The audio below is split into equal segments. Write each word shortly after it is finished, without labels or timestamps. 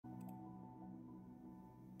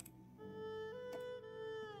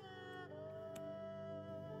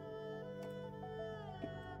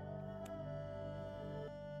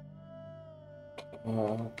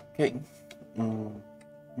Okay. Mm.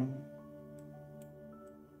 Mm.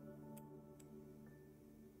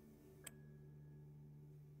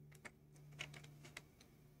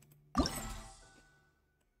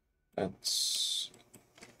 Let's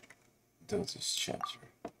do this chapter.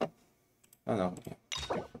 Oh no, yeah,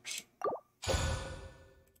 papers.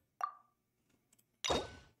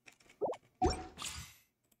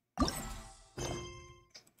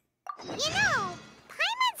 You know,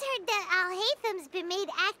 Paimon's heard that Alhatham's been made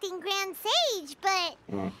acting Grand Sage, but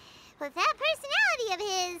with that personality of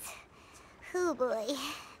his, oh boy.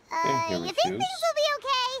 You think things will be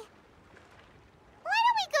okay? Why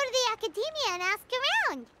don't we go to the academia and ask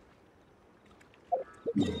around?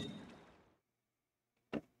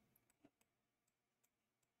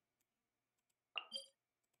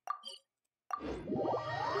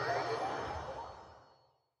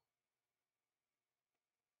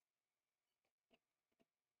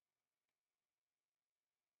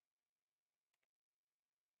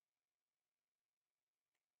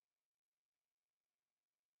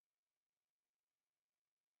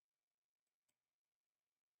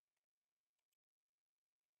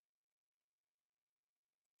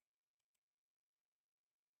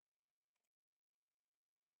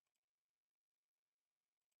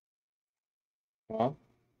 Well,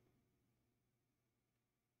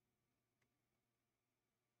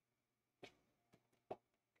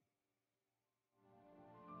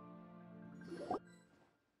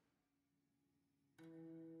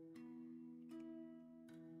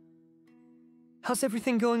 How's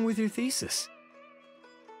everything going with your thesis?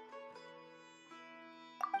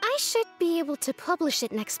 I should be able to publish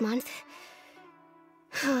it next month.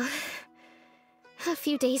 A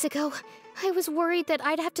few days ago, I was worried that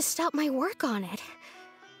I'd have to stop my work on it.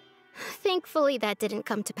 Thankfully, that didn't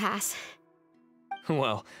come to pass.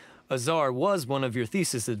 Well, Azar was one of your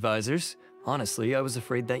thesis advisors. Honestly, I was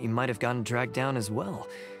afraid that you might have gotten dragged down as well.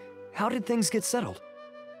 How did things get settled?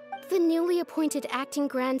 The newly appointed acting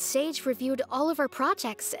Grand Sage reviewed all of our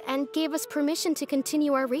projects and gave us permission to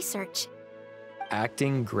continue our research.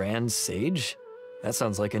 Acting Grand Sage? That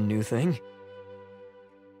sounds like a new thing.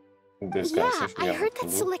 this guy's Yeah, actually I heard cool.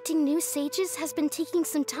 that selecting new sages has been taking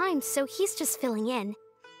some time, so he's just filling in.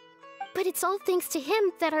 But it's all thanks to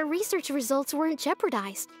him that our research results weren't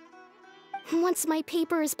jeopardized. Once my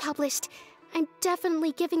paper is published, I'm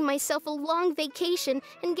definitely giving myself a long vacation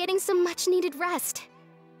and getting some much-needed rest.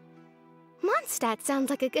 Mondstadt sounds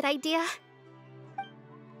like a good idea.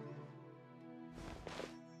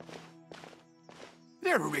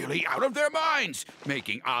 They're really out of their minds,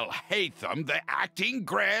 making Alhaitham the acting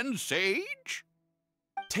Grand Sage?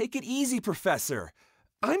 Take it easy, Professor.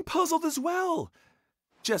 I'm puzzled as well.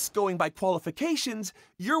 Just going by qualifications,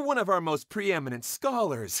 you're one of our most preeminent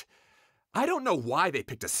scholars. I don't know why they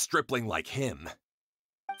picked a stripling like him.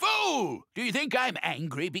 Fool! Do you think I'm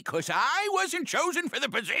angry because I wasn't chosen for the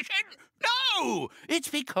position? No! It's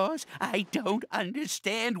because I don't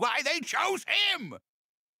understand why they chose him!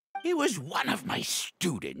 He was one of my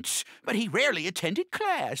students, but he rarely attended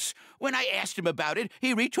class. When I asked him about it,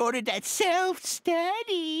 he retorted that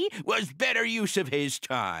self-study was better use of his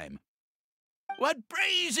time. What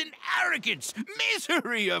brazen arrogance,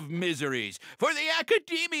 misery of miseries, for the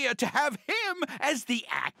academia to have him as the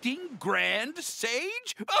acting Grand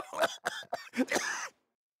Sage?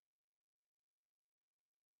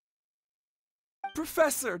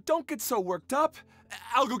 Professor, don't get so worked up.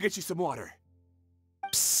 I'll go get you some water.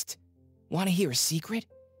 Psst! Want to hear a secret?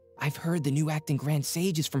 I've heard the new acting Grand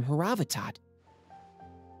Sage is from Haravatat.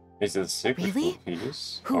 Is it a secret Really? who he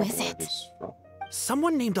is? Who or is where it? he's from?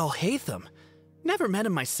 Someone named Alhaitham. Never met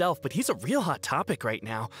him myself, but he's a real hot topic right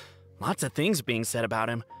now. Lots of things being said about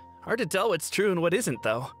him. Hard to tell what's true and what isn't,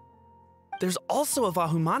 though. There's also a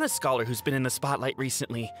Vahumana scholar who's been in the spotlight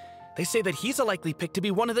recently. They say that he's a likely pick to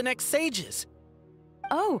be one of the next sages.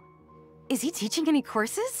 Oh, is he teaching any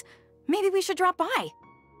courses? Maybe we should drop by.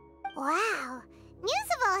 Wow. News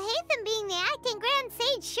of Alhaitham being the acting Grand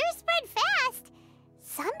Sage sure spread fast.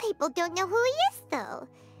 Some people don't know who he is, though.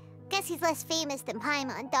 Guess he's less famous than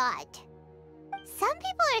Paimon thought. Some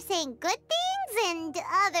people are saying good things and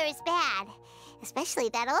others bad. Especially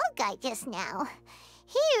that old guy just now.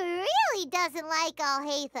 He really doesn't like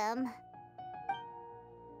Alhaitham.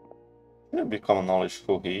 It'll be common knowledge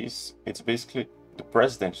who he is. It's basically the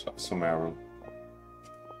president of Sumeru.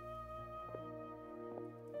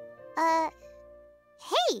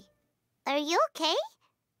 Hey, are you okay?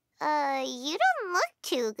 You don't look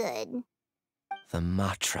too good. The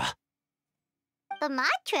Matra. The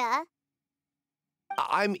Matra?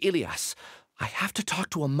 I'm Ilias. I have to talk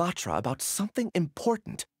to a Matra about something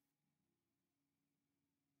important.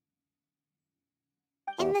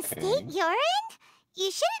 In the state you're in?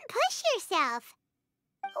 You shouldn't push yourself.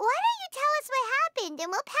 Why don't you tell us what happened and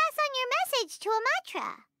we'll pass on your message to Amatra?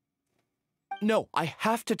 No, I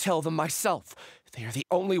have to tell them myself. They are the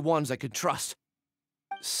only ones I could trust.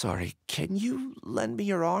 Sorry, can you lend me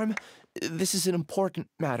your arm? This is an important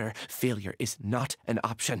matter. Failure is not an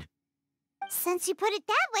option. Since you put it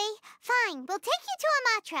that way, fine, we'll take you to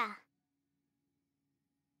Amatra.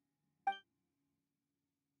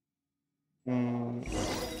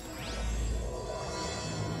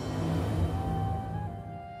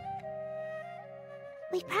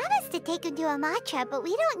 We promised to take him to Amatra, but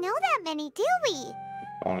we don't know that many, do we?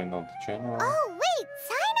 Only know the general. Oh, wait!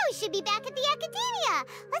 Sino should be back at the Academia!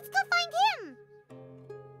 Let's go find him!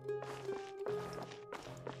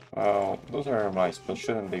 Well, those are mice, but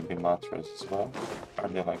shouldn't they be matras as well? Are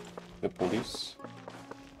they like the police?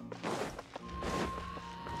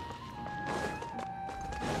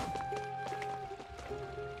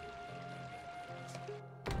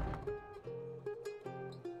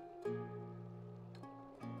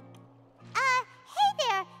 Hey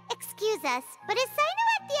there! Excuse us, but is Sino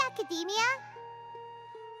at the Academia?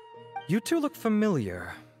 You two look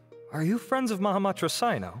familiar. Are you friends of Mahamatra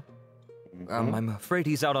Sino? I'm afraid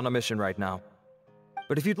he's out on a mission right now.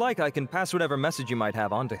 But if you'd like, I can pass whatever message you might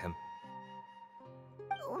have on to him.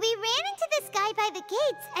 We ran into this guy by the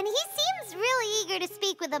gates, and he seems really eager to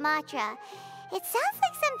speak with Amatra. It sounds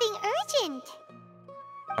like something urgent.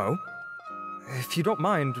 Oh? If you don't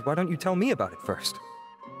mind, why don't you tell me about it first?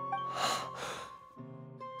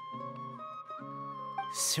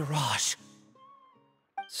 Siraj.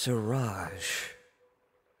 Siraj.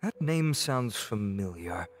 That name sounds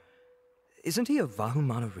familiar. Isn't he a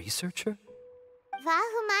Vahumana researcher?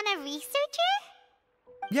 Vahumana researcher?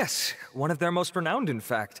 Yes, one of their most renowned, in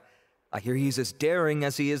fact. I hear he's as daring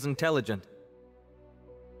as he is intelligent.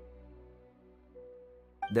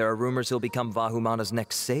 There are rumors he'll become Vahumana's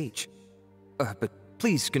next sage. But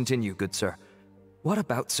please continue, good sir. What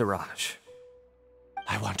about Siraj?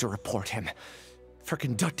 I want to report him for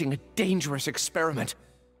conducting a dangerous experiment.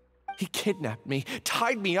 He kidnapped me,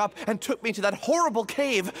 tied me up, and took me to that horrible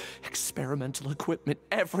cave. Experimental equipment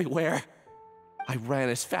everywhere. I ran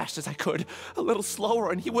as fast as I could, a little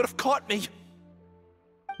slower, and he would have caught me.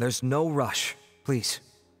 There's no rush. Please,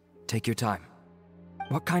 take your time.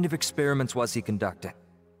 What kind of experiments was he conducting?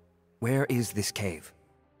 Where is this cave?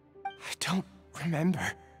 I don't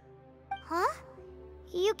remember. Huh?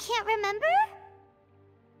 You can't remember?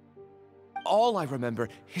 All I remember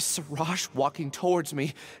is Siraj walking towards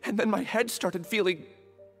me, and then my head started feeling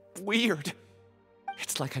weird.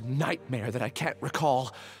 It's like a nightmare that I can't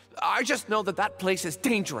recall. I just know that that place is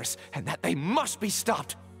dangerous, and that they must be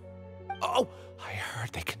stopped. Oh, I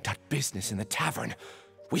heard they conduct business in the tavern.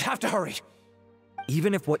 We have to hurry.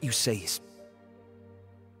 Even if what you say is...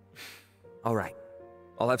 All right.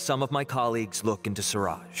 I'll have some of my colleagues look into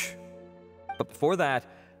Siraj. But before that,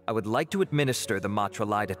 I would like to administer the Matra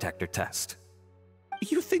lie detector test.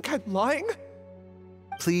 You think I'm lying?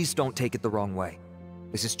 Please don't take it the wrong way.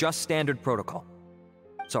 This is just standard protocol.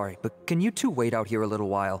 Sorry, but can you two wait out here a little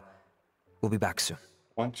while? We'll be back soon.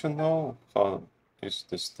 Want to know how is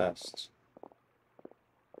this test?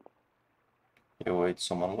 You wait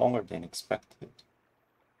someone longer than expected.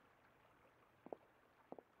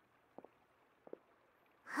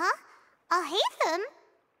 Huh? I'll hate them.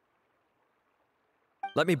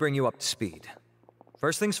 Let me bring you up to speed.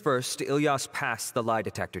 First things first, Ilyas passed the lie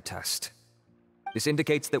detector test. This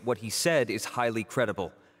indicates that what he said is highly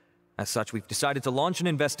credible. As such, we've decided to launch an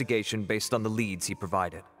investigation based on the leads he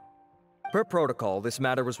provided. Per protocol, this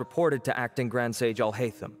matter was reported to Acting Grand Sage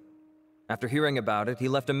Al-Haytham. After hearing about it, he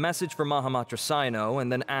left a message for Mahamatra Sino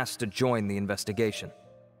and then asked to join the investigation.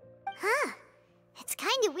 Huh. It's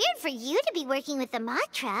kind of weird for you to be working with the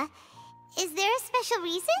Matra. Is there a special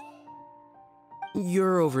reason?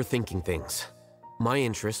 You're overthinking things. My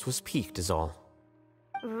interest was piqued is all.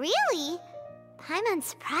 Really? I'm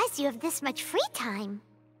surprised you have this much free time.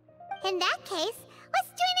 In that case, let's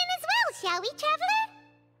join in as well, shall we,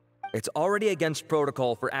 Traveler? It's already against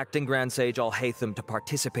protocol for Acting Grand Sage Al-Haytham to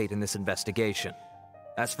participate in this investigation.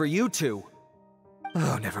 As for you two...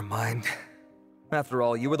 Oh, never mind. After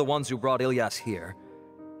all, you were the ones who brought Ilyas here.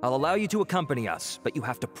 I'll allow you to accompany us, but you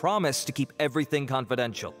have to promise to keep everything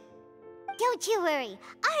confidential. Don't you worry.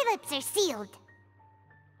 Our lips are sealed.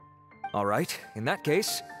 All right, in that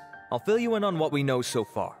case, I'll fill you in on what we know so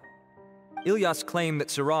far. Ilyas claimed that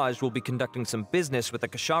Siraj will be conducting some business with a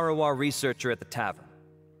Kasharawar researcher at the tavern.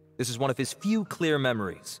 This is one of his few clear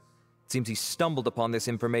memories. It seems he stumbled upon this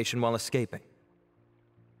information while escaping.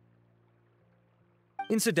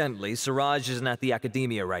 Incidentally, Siraj isn't at the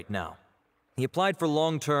Academia right now. He applied for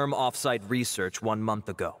long-term off-site research 1 month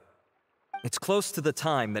ago. It's close to the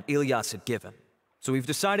time that Ilyas had given, so we've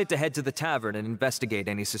decided to head to the tavern and investigate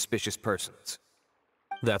any suspicious persons.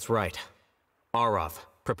 That's right. Arav,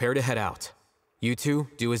 prepare to head out. You two,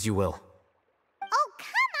 do as you will. Oh, come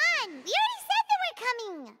on! We already said that we're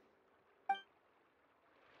coming!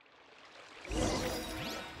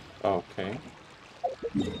 Okay.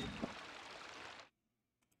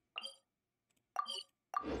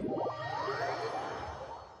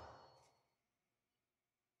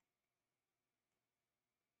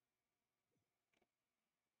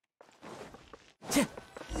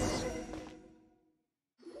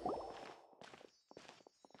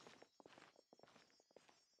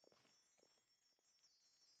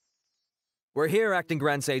 We're here, Acting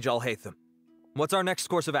Grand Sage Al-Haytham. What's our next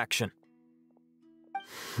course of action?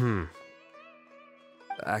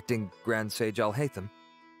 Acting Grand Sage Al-Haytham?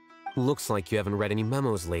 Looks like you haven't read any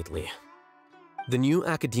memos lately. The new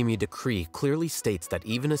Academia decree clearly states that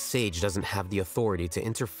even a sage doesn't have the authority to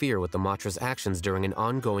interfere with the Matra's actions during an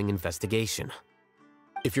ongoing investigation.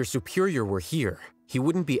 If your superior were here, he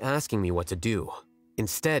wouldn't be asking me what to do.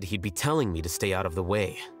 Instead, he'd be telling me to stay out of the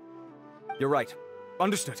way. You're right.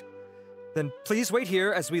 Understood. Then please wait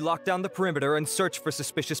here as we lock down the perimeter and search for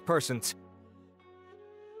suspicious persons.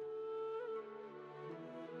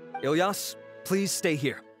 Ilyas, please stay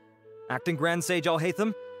here. Acting Grand Sage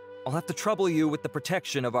Al-Haytham, I'll have to trouble you with the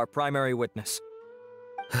protection of our primary witness.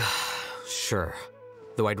 Sure.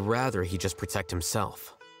 Though I'd rather he just protect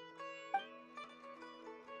himself.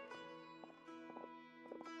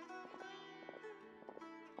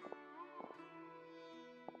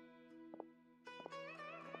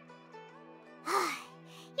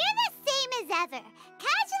 Ever.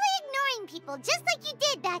 Casually ignoring people just like you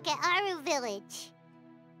did back at Aru Village.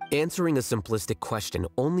 Answering a simplistic question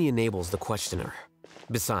only enables the questioner.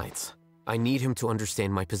 Besides, I need him to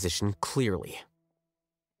understand my position clearly.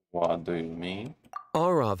 What do you mean?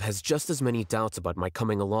 Arav has just as many doubts about my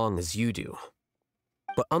coming along as you do.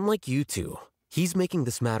 But unlike you two, he's making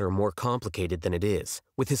this matter more complicated than it is,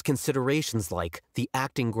 with his considerations like the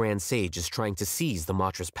Acting Grand Sage is trying to seize the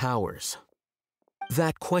Matra's powers.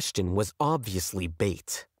 That question was obviously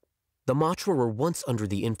bait. The Matra were once under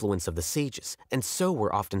the influence of the sages, and so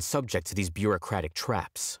were often subject to these bureaucratic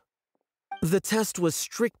traps. The test was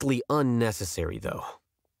strictly unnecessary, though.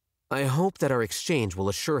 I hope that our exchange will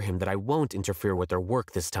assure him that I won't interfere with their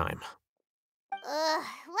work this time. Why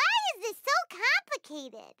is this so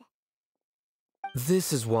complicated?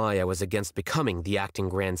 This is why I was against becoming the Acting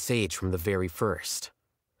Grand Sage from the very first.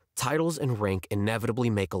 Titles and rank inevitably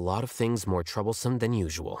make a lot of things more troublesome than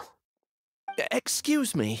usual.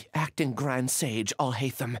 Excuse me, Acting Grand Sage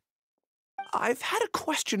Al-Haytham. I've had a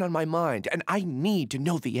question on my mind, and I need to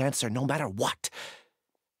know the answer no matter what.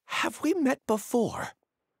 Have we met before?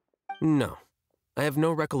 No. I have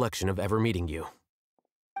no recollection of ever meeting you.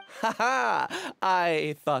 Haha!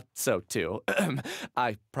 I thought so too.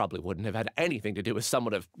 I probably wouldn't have had anything to do with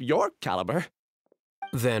someone of your caliber.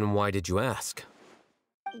 Then why did you ask?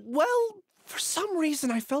 Well, for some reason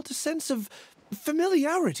I felt a sense of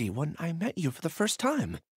familiarity when I met you for the first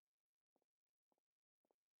time.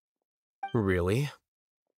 Really?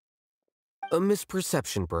 A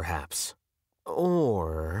misperception, perhaps.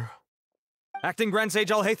 Or... Acting Grand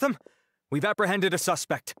Sage Al-Haytham, we've apprehended a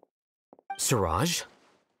suspect. Siraj?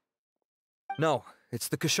 No, it's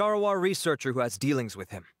the Ksharawar researcher who has dealings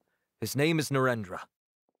with him. His name is Narendra.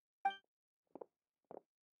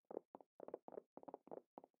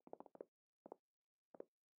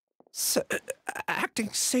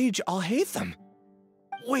 Acting Sage Al-Haytham?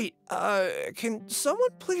 Wait, can someone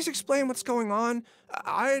please explain what's going on?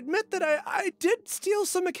 I admit that I did steal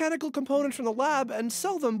some mechanical components from the lab and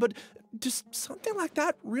sell them, but does something like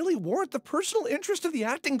that really warrant the personal interest of the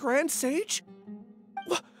Acting Grand Sage?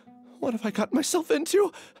 What have I gotten myself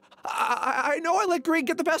into? I know I let greed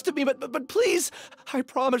get the best of me, but please, I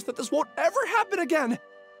promise that this won't ever happen again.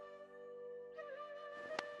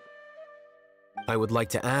 I would like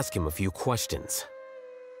to ask him a few questions.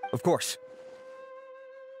 Of course.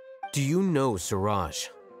 Do you know Siraj?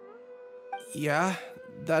 Yeah,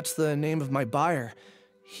 that's the name of my buyer.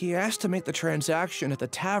 He asked to make the transaction at the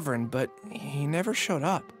tavern, but he never showed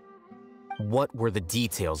up. What were the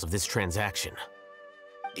details of this transaction?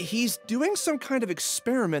 He's doing some kind of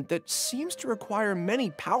experiment that seems to require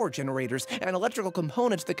many power generators and electrical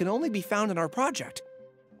components that can only be found in our project.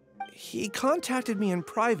 He contacted me in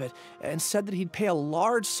private and said that he'd pay a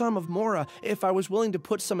large sum of Mora if I was willing to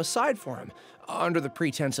put some aside for him, under the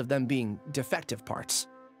pretense of them being defective parts.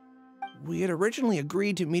 We had originally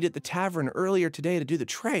agreed to meet at the tavern earlier today to do the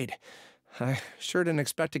trade, I sure didn't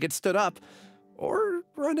expect to get stood up, or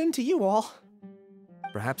run into you all.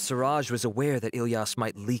 Perhaps Siraj was aware that Ilyas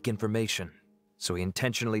might leak information, so he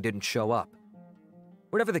intentionally didn't show up.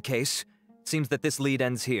 Whatever the case, it seems that this lead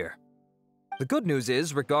ends here. The good news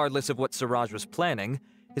is, regardless of what Siraj was planning,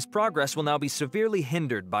 his progress will now be severely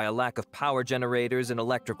hindered by a lack of power generators and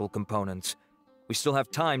electrical components. We still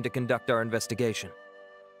have time to conduct our investigation.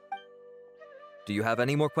 Do you have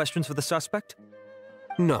any more questions for the suspect?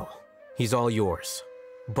 No, he's all yours.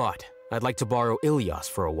 But I'd like to borrow Ilyas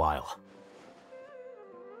for a while.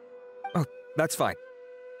 Oh, that's fine.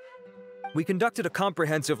 We conducted a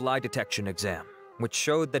comprehensive lie detection exam, which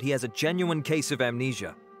showed that he has a genuine case of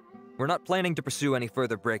amnesia. We're not planning to pursue any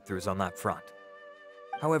further breakthroughs on that front.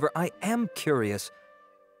 However, I am curious,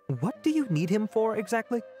 what do you need him for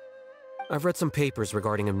exactly? I've read some papers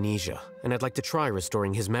regarding amnesia, and I'd like to try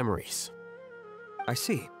restoring his memories. I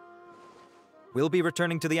see. We'll be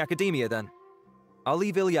returning to the academia then. I'll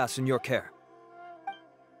leave Ilyas in your care.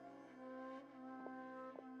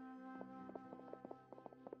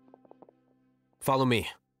 Follow me.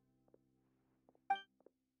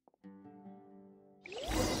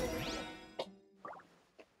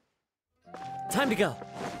 Time to go.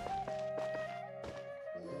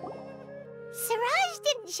 Siraj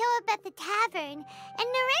didn't show up at the tavern, and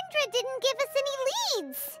Narendra didn't give us any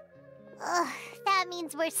leads. Ugh, that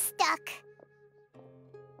means we're stuck.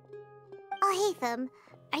 Oh, Hatham,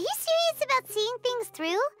 are you serious about seeing things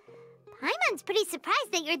through? Paimon's pretty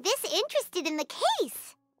surprised that you're this interested in the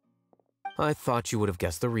case. I thought you would have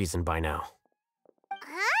guessed the reason by now.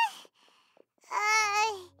 Huh?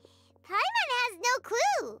 Paimon has no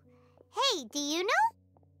clue. Hey, do you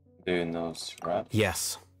know? Do you know Siraj?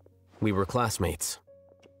 Yes. We were classmates.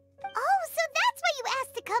 Oh, so that's why you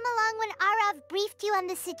asked to come along when Arav briefed you on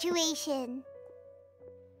the situation.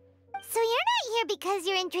 So you're not here because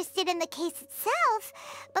you're interested in the case itself,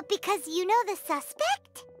 but because you know the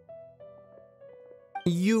suspect?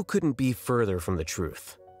 You couldn't be further from the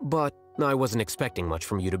truth, but I wasn't expecting much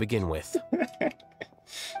from you to begin with.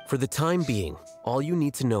 For the time being, all you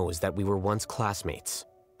need to know is that we were once classmates.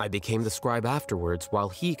 I became the scribe afterwards while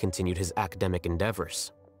he continued his academic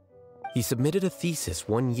endeavors. He submitted a thesis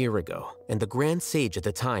 1 year ago, and the Grand Sage at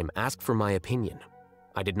the time asked for my opinion.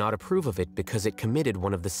 I did not approve of it because it committed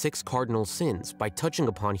one of the 6 cardinal sins by touching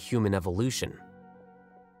upon human evolution.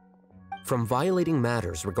 From violating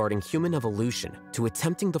matters regarding human evolution to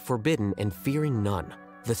attempting the forbidden and fearing none,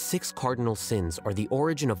 the 6 cardinal sins are the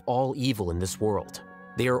origin of all evil in this world.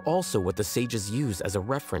 They are also what the sages use as a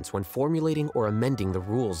reference when formulating or amending the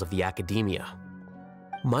rules of the academia.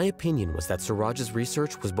 My opinion was that Siraj's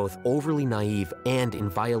research was both overly naive and in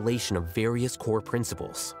violation of various core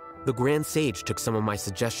principles. The Grand Sage took some of my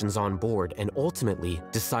suggestions on board and ultimately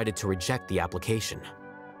decided to reject the application.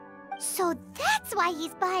 So that's why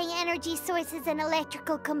he's buying energy sources and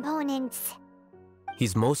electrical components.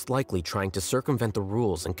 He's most likely trying to circumvent the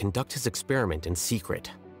rules and conduct his experiment in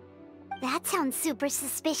secret. That sounds super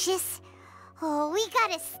suspicious. Oh, we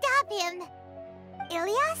gotta stop him.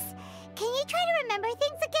 Ilyas, can you try to remember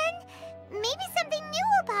things again? Maybe something new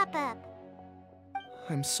will pop up.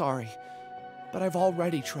 I'm sorry, but I've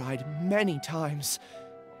already tried many times.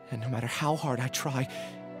 And no matter how hard I try,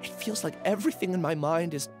 it feels like everything in my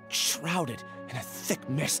mind is shrouded in a thick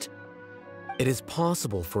mist. It is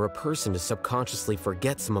possible for a person to subconsciously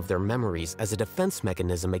forget some of their memories as a defense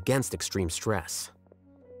mechanism against extreme stress.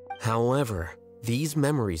 However, these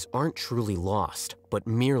memories aren't truly lost, but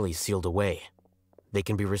merely sealed away. They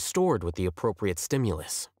can be restored with the appropriate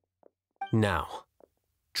stimulus. Now,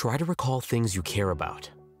 try to recall things you care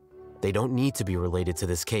about. They don't need to be related to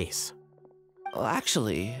this case. Well,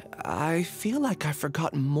 actually, I feel like I've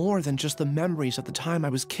forgotten more than just the memories of the time I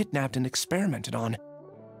was kidnapped and experimented on.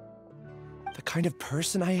 The kind of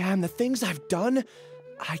person I am, the things I've done,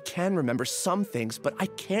 I can remember some things, but I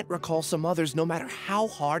can't recall some others no matter how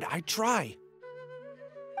hard I try.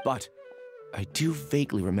 But I do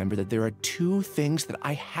vaguely remember that there are 2 things that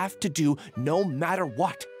I have to do no matter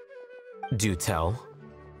what. Do tell.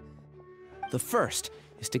 The first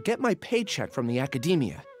is to get my paycheck from the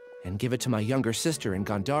academia and give it to my younger sister in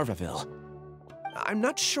Gandharvaville. I'm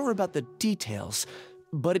not sure about the details,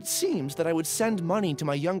 but it seems that I would send money to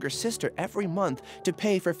my younger sister every month to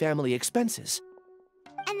pay for family expenses.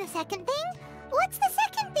 And the second thing? What's the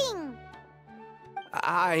second thing?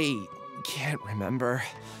 I can't remember.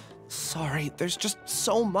 Sorry, there's just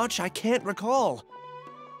so much I can't recall.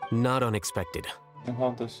 Not unexpected. And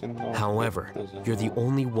how does he know? However, you're the know?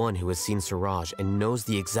 only one who has seen Siraj and knows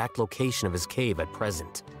the exact location of his cave at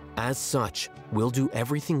present. As such, we'll do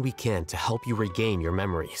everything we can to help you regain your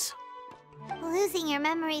memories. Losing your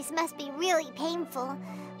memories must be really painful.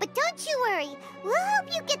 But don't you worry, we'll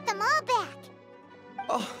help you get them all back.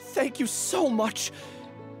 Oh, thank you so much.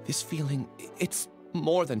 This feeling, it's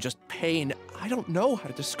more than just pain. I don't know how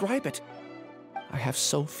to describe it. I have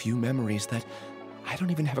so few memories that I don't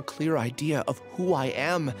even have a clear idea of who I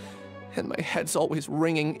am. And my head's always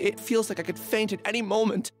ringing. It feels like I could faint at any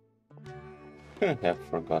moment. I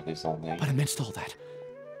forgot his own name. But amidst all that,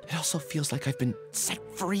 it also feels like I've been set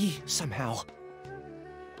free somehow.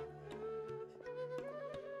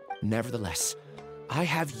 Nevertheless, I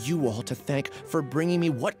have you all to thank for bringing me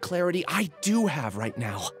what clarity I do have right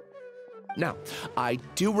now. Now, I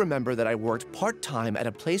do remember that I worked part-time at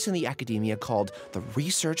a place in the academia called the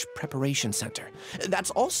Research Preparation Center.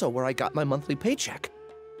 That's also where I got my monthly paycheck.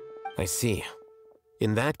 I see.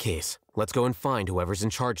 In that case, let's go and find whoever's in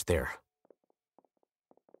charge there.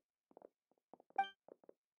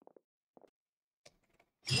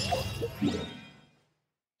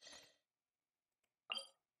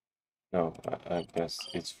 No, I guess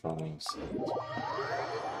it's from inside.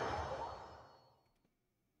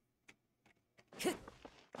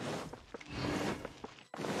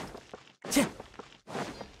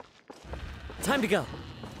 Time to go.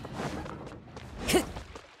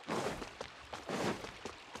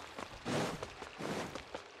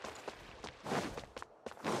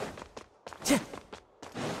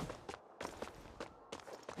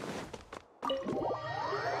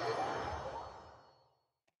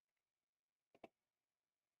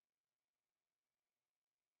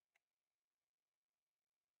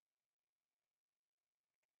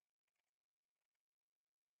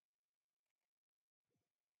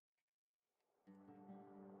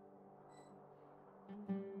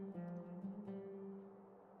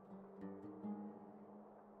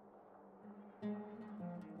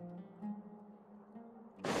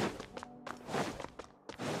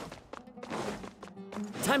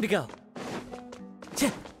 Time to go.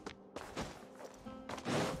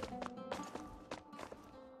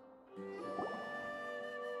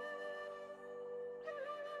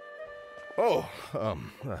 Oh,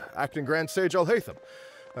 Acting Grand Sage Alhaitham.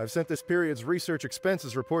 I've sent this period's research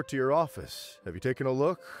expenses report to your office. Have you taken a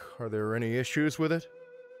look? Are there any issues with it?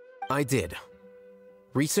 I did.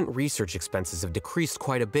 Recent research expenses have decreased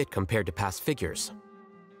quite a bit compared to past figures.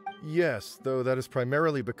 Yes, though that is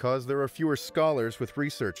primarily because there are fewer scholars with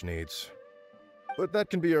research needs. But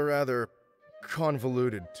that can be a rather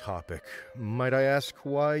convoluted topic. Might I ask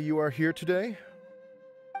why you are here today?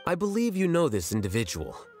 I believe you know this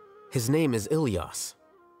individual. His name is Ilyas.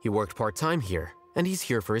 He worked part-time here, and he's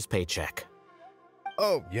here for his paycheck.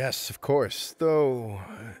 Oh, yes, of course. Though,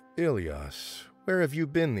 Ilyas, where have you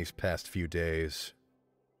been these past few days?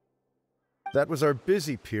 That was our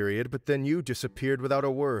busy period, but then you disappeared without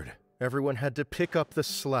a word. Everyone had to pick up the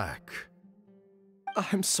slack.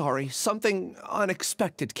 I'm sorry, something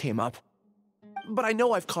unexpected came up. But I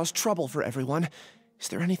know I've caused trouble for everyone. Is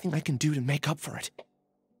there anything I can do to make up for it?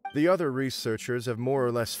 The other researchers have more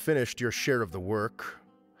or less finished your share of the work.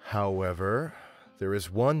 However, there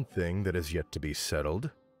is one thing that is yet to be settled.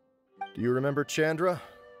 Do you remember Chandra?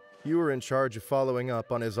 You were in charge of following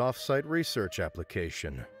up on his off-site research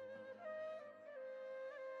application.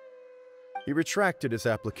 He retracted his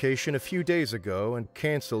application a few days ago and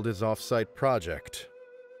canceled his off-site project.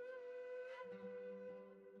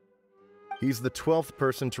 He's the 12th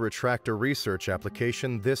person to retract a research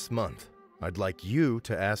application this month. I'd like you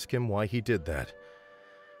to ask him why he did that.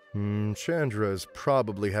 Chandra is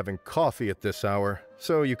probably having coffee at this hour,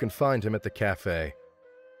 so you can find him at the cafe.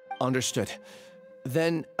 Understood.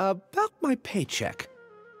 Then, about my paycheck.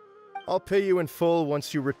 I'll pay you in full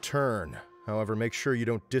once you return. However, make sure you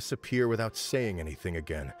don't disappear without saying anything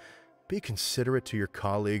again. Be considerate to your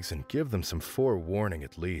colleagues and give them some forewarning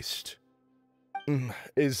at least.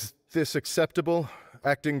 Is this acceptable,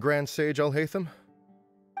 Acting Grand Sage Alhaitham?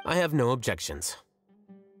 I have no objections.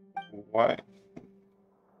 Why?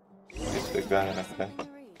 Is the guy in effect?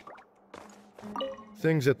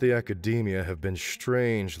 Things at the academia have been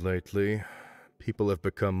strange lately. People have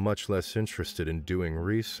become much less interested in doing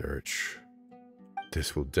research.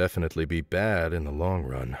 This will definitely be bad in the long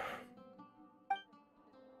run.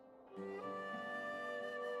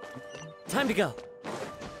 Time to go.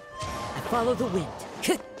 I follow the wind.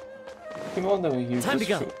 Come on, though, you Time to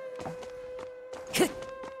go.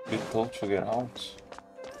 You told to get out.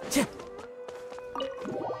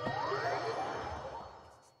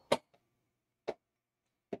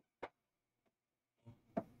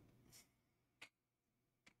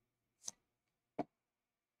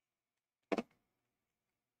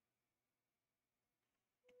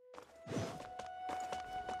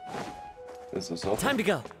 This is all. Time to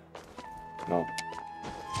go. No.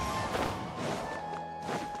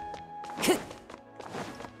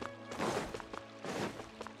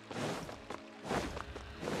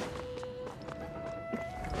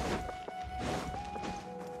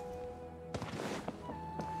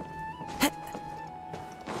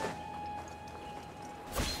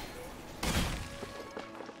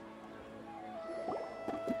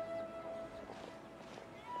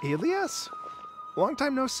 Elias? Long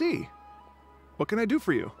time no see. What can I do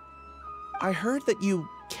for you? I heard that you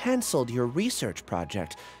canceled your research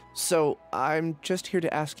project, so I'm just here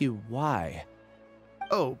to ask you why.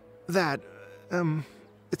 Oh, that,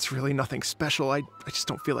 it's really nothing special. I just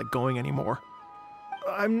don't feel like going anymore.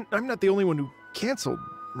 I'm not the only one who canceled,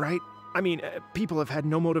 right? I mean, people have had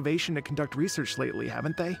no motivation to conduct research lately,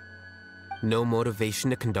 haven't they? No motivation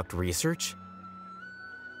to conduct research?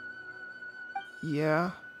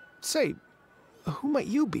 Yeah. Say, who might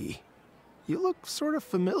you be? You look sort of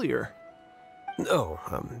familiar. Oh,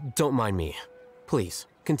 don't mind me. Please,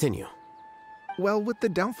 continue. Well, with the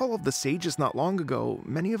downfall of the Sages not long ago,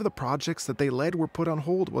 many of the projects that they led were put on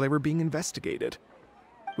hold while they were being investigated.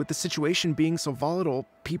 With the situation being so volatile,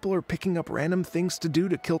 people are picking up random things to do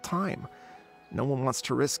to kill time. No one wants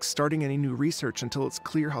to risk starting any new research until it's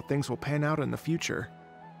clear how things will pan out in the future.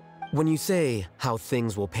 When you say how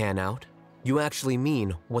things will pan out, you actually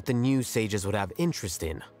mean what the new Sages would have interest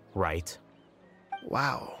in, right?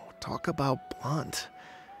 Wow, talk about blunt.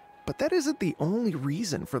 But that isn't the only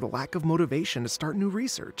reason for the lack of motivation to start new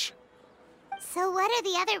research. So what are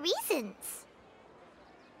the other reasons?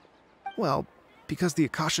 Well, because the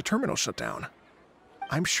Akasha terminal shut down.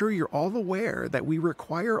 I'm sure you're all aware that we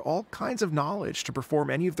require all kinds of knowledge to perform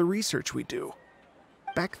any of the research we do.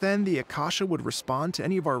 Back then, the Akasha would respond to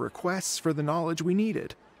any of our requests for the knowledge we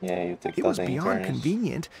needed. Yeah, you take It was that beyond interns.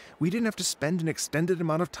 convenient. We didn't have to spend an extended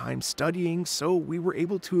amount of time studying, so we were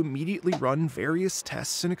able to immediately run various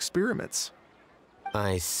tests and experiments.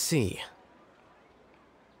 I see.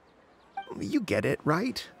 You get it,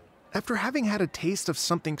 right? After having had a taste of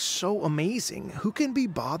something so amazing, who can be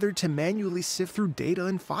bothered to manually sift through data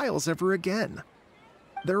and files ever again?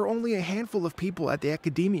 There are only a handful of people at the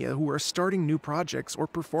academia who are starting new projects or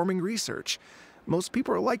performing research. Most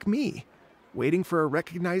people are like me, waiting for a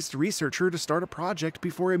recognized researcher to start a project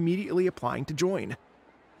before immediately applying to join.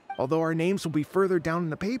 Although our names will be further down in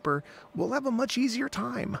the paper, we'll have a much easier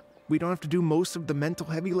time. We don't have to do most of the mental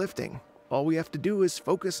heavy lifting. All we have to do is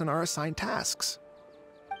focus on our assigned tasks.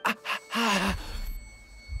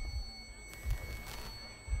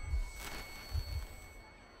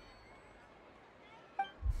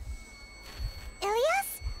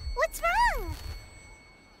 Ilias? What's wrong?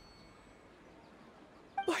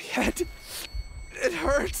 My head, it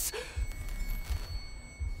hurts.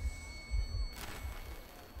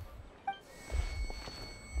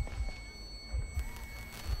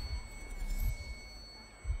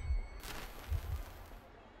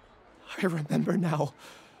 I remember now.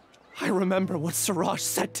 I remember what Siraj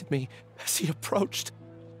said to me as he approached.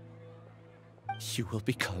 You will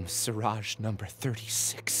become Siraj number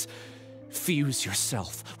 36. Fuse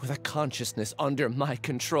yourself with a consciousness under my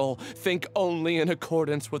control. Think only in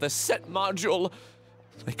accordance with a set module,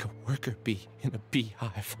 like a worker bee in a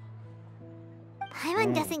beehive.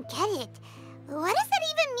 Paimon doesn't get it. What does that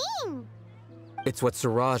even mean? It's what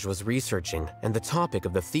Siraj was researching and the topic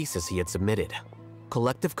of the thesis he had submitted.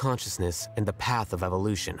 Collective consciousness and the path of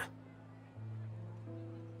evolution.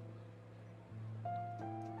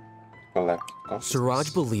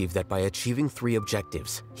 Siraj believed that by achieving 3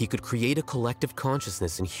 objectives, he could create a collective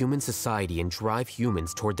consciousness in human society and drive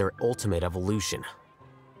humans toward their ultimate evolution.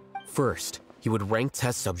 First, he would rank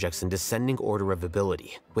test subjects in descending order of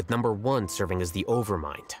ability, with number 1 serving as the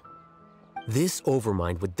Overmind. This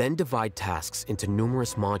Overmind would then divide tasks into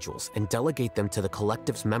numerous modules and delegate them to the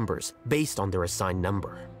collective's members based on their assigned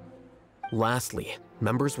number. Lastly,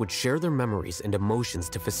 members would share their memories and emotions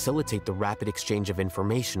to facilitate the rapid exchange of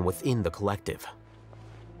information within the collective.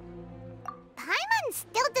 Paimon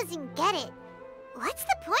still doesn't get it. What's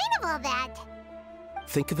the point of all that?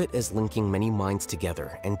 Think of it as linking many minds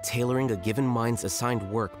together and tailoring a given mind's assigned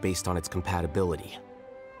work based on its compatibility.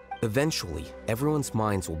 Eventually, everyone's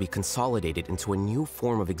minds will be consolidated into a new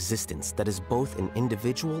form of existence that is both an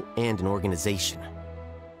individual and an organization.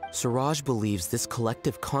 Siraj believes this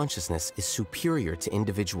collective consciousness is superior to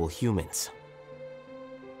individual humans.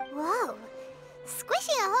 Whoa.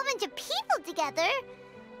 Squishing a whole bunch of people together?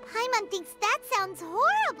 Paimon thinks that sounds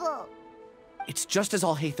horrible. It's just as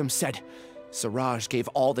Al-Haytham said. Siraj gave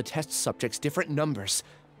all the test subjects different numbers.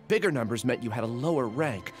 Bigger numbers meant you had a lower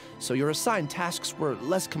rank, so your assigned tasks were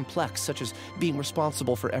less complex, such as being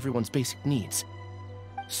responsible for everyone's basic needs.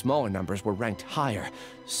 Smaller numbers were ranked higher,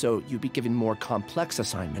 so you'd be given more complex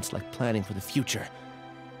assignments like planning for the future.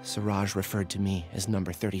 Siraj referred to me as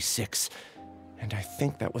number 36, and I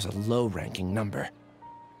think that was a low-ranking number.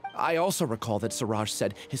 I also recall that Siraj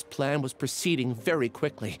said his plan was proceeding very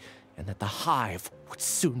quickly, and that the hive would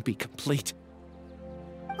soon be complete.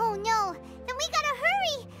 Oh no, then we gotta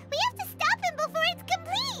hurry! We have to stop him before it's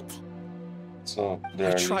complete! So I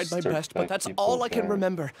they're tried my best, but that's all I can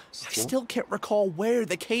remember. I still can't recall where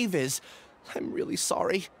the cave is. I'm really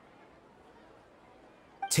sorry.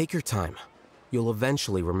 Take your time. You'll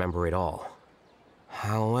eventually remember it all.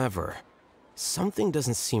 However, something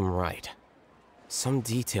doesn't seem right. Some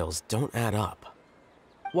details don't add up.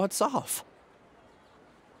 What's off?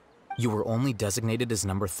 You were only designated as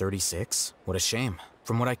number 36? What a shame.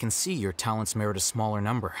 From what I can see, your talents merit a smaller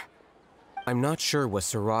number. I'm not sure what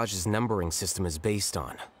Siraj's numbering system is based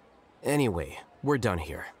on. Anyway, we're done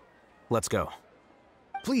here. Let's go.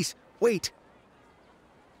 Please, wait!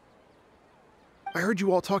 I heard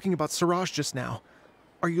you all talking about Siraj just now.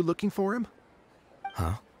 Are you looking for him?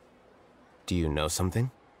 Huh? Do you know something?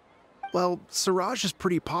 Well, Siraj is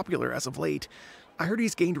pretty popular as of late. I heard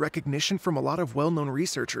he's gained recognition from a lot of well-known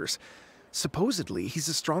researchers. Supposedly, he's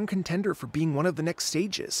a strong contender for being one of the next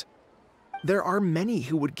sages. There are many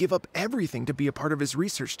who would give up everything to be a part of his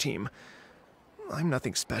research team. I'm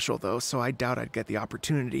nothing special, though, so I doubt I'd get the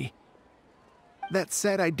opportunity. That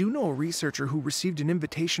said, I do know a researcher who received an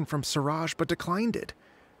invitation from Siraj but declined it.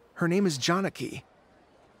 Her name is Janaki.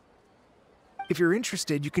 If you're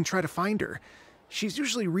interested, you can try to find her. She's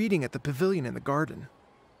usually reading at the pavilion in the garden.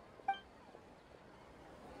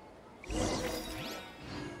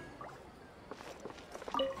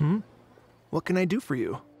 What can I do for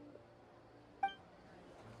you?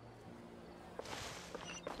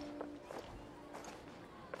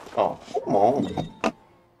 Oh, come on.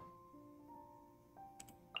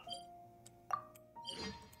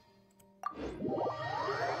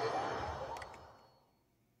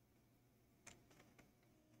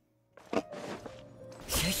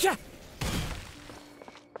 Yeah.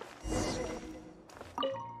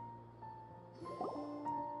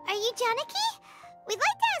 Are you Janaki? We'd like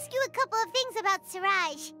to ask you a couple of things about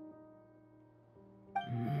Siraj.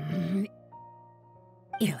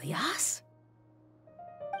 Ilyas?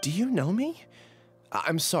 Do you know me?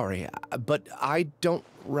 I'm sorry, but I don't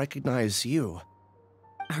recognize you.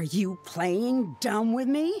 Are you playing dumb with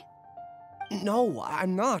me? No,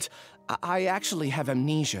 I'm not. I actually have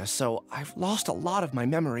amnesia, so I've lost a lot of my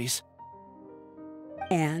memories.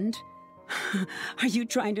 And? Are you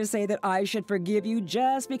trying to say that I should forgive you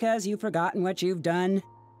just because you've forgotten what you've done?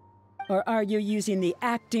 Or are you using the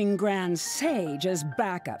acting Grand Sage as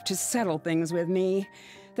backup to settle things with me?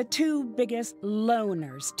 The two biggest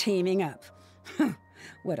loners teaming up.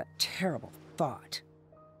 What a terrible thought.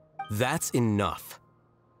 That's enough.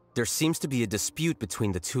 There seems to be a dispute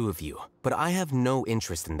between the two of you, but I have no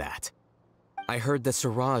interest in that. I heard that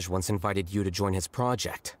Siraj once invited you to join his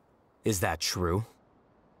project. Is that true?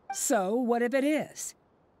 So, what if it is?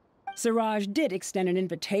 Siraj did extend an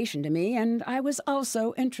invitation to me, and I was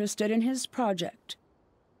also interested in his project.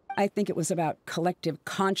 I think it was about collective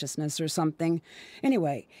consciousness or something.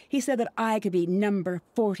 Anyway, he said that I could be number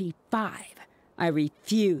 45. I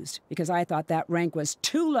refused because I thought that rank was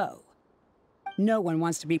too low. No one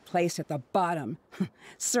wants to be placed at the bottom.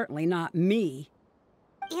 Certainly not me.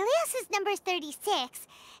 Ilyas is number 36,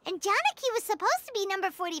 and Janaki was supposed to be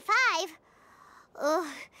number 45. Ugh,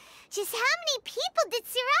 just how many people did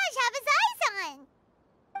Siraj have his eyes on?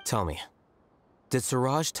 Tell me, did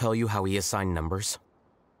Siraj tell you how he assigned numbers?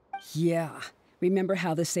 Yeah. Remember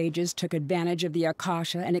how the sages took advantage of the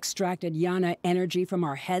Akasha and extracted Yana energy from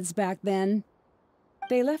our heads back then?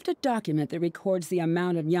 They left a document that records the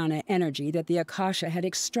amount of Yana energy that the Akasha had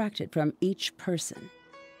extracted from each person.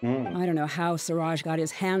 I don't know how Siraj got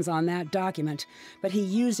his hands on that document, but he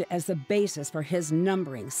used it as the basis for his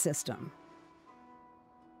numbering system.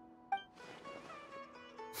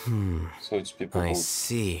 So it's people I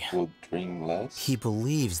see. who dream less? He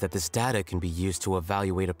believes that this data can be used to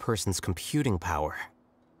evaluate a person's computing power.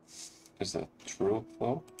 Is that true,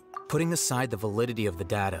 though? Putting aside the validity of the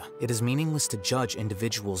data, it is meaningless to judge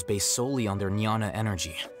individuals based solely on their jnana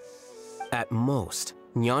energy. At most,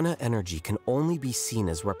 jnana energy can only be seen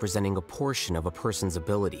as representing a portion of a person's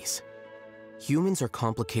abilities. Humans are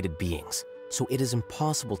complicated beings, so it is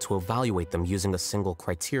impossible to evaluate them using a single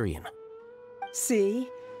criterion. See?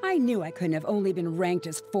 I knew I couldn't have only been ranked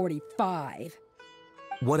as 45.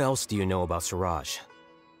 What else do you know about Siraj?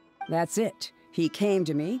 That's it. He came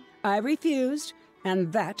to me, I refused,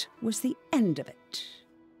 and that was the end of it.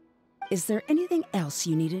 Is there anything else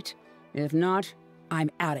you needed? If not, I'm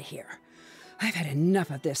out of here. I've had enough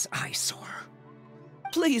of this eyesore.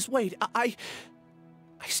 Please, wait, I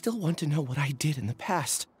still want to know what I did in the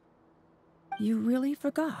past. You really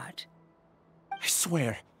forgot? I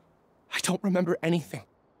swear, I don't remember anything.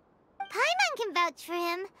 Paimon can vouch for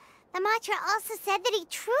him. The mantra also said that he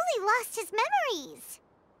truly lost his memories.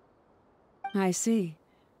 I see.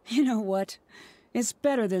 You know what? It's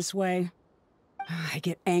better this way. I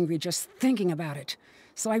get angry just thinking about it,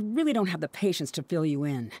 so I really don't have the patience to fill you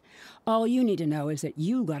in. All you need to know is that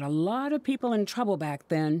you got a lot of people in trouble back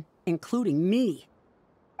then, including me.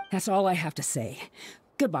 That's all I have to say.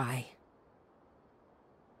 Goodbye.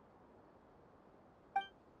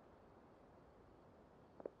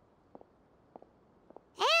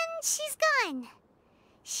 And she's gone.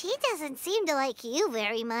 She doesn't seem to like you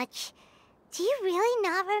very much. Do you really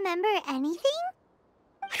not remember anything?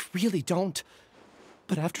 I really don't.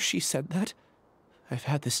 But after she said that, I've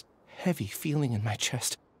had this heavy feeling in my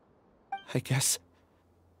chest. I guess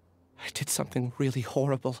I did something really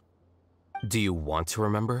horrible. Do you want to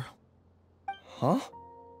remember? Huh?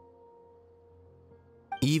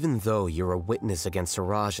 Even though you're a witness against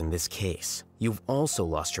Siraj in this case, you've also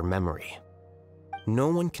lost your memory. No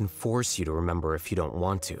one can force you to remember if you don't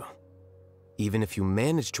want to. Even if you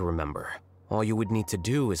manage to remember, all you would need to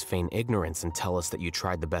do is feign ignorance and tell us that you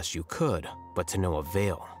tried the best you could, but to no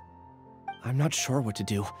avail. I'm not sure what to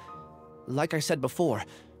do. Like I said before,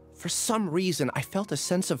 for some reason I felt a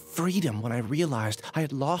sense of freedom when I realized I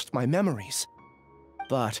had lost my memories.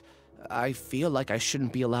 But I feel like I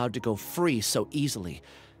shouldn't be allowed to go free so easily.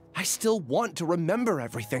 I still want to remember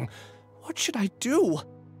everything. What should I do?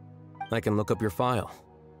 I can look up your file.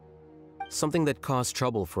 Something that caused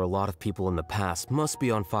trouble for a lot of people in the past must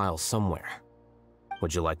be on file somewhere.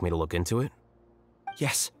 Would you like me to look into it?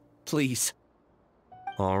 Yes, please.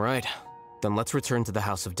 All right, then let's return to the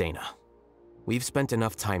House of Dana. We've spent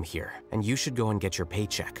enough time here, and you should go and get your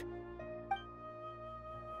paycheck.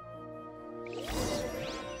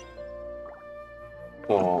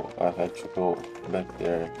 So I had to go back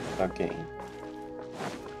there again.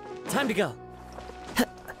 Time to go.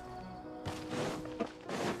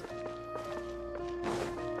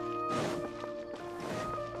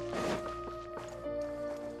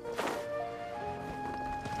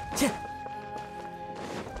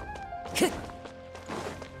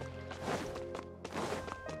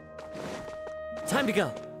 Time to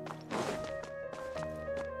go.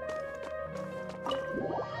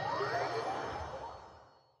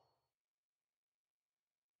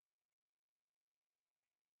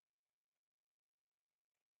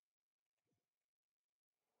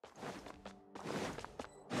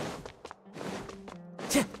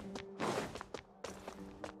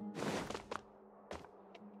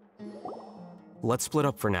 Let's split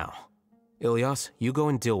up for now. Ilyas, you go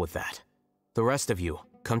and deal with that. The rest of you,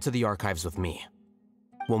 come to the archives with me.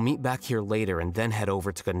 We'll meet back here later and then head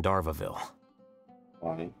over to Gandharvaville.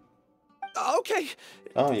 Why? Okay.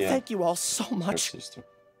 Oh, yeah. Thank you all so much.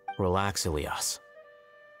 Relax, Ilyas.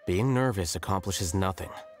 Being nervous accomplishes nothing.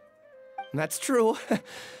 That's true.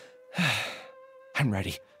 I'm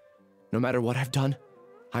ready. No matter what I've done,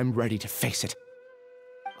 I'm ready to face it.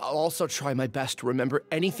 I'll also try my best to remember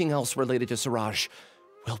anything else related to Siraj.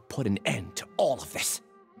 We'll put an end to all of this.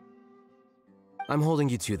 I'm holding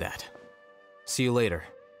you to that. See you later.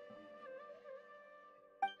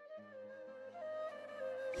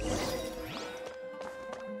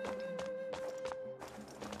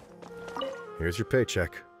 Here's your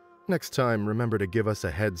paycheck. Next time, remember to give us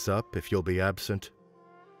a heads up if you'll be absent.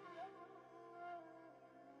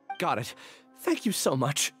 Got it. Thank you so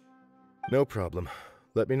much. No problem.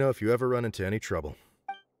 Let me know if you ever run into any trouble.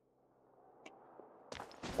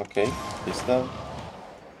 Okay, this time.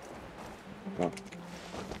 Oh.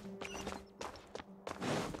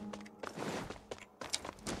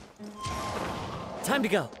 Time to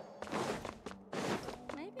go.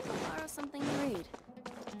 Maybe we'll borrow something to read.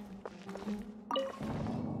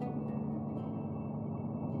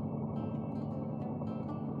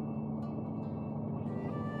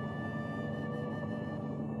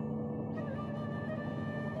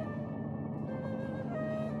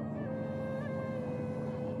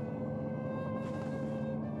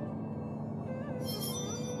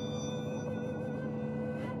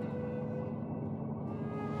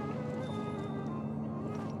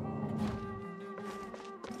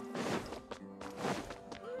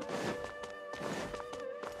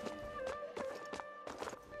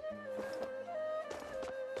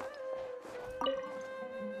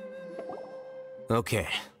 Okay.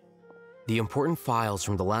 The important files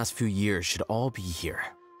from the last few years should all be here.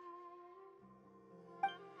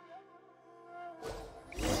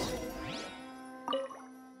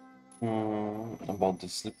 About the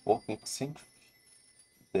sleepwalking eccentric.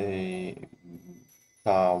 The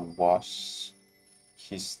Tawash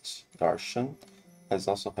Hist Darshan has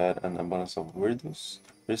also had an abundance of weirdos.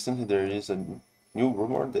 Recently, there is a new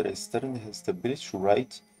rumor that a student has the ability to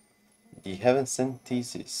write the heaven-sent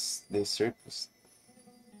thesis. The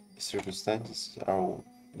circumstances are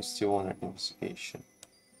still under investigation.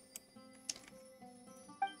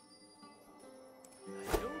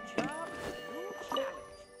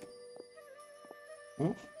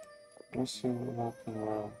 Hmm? I see you walking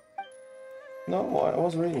around. No, I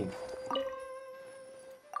was reading.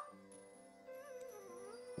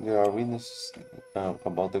 There are witnesses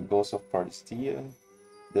about the ghost of Pardistia.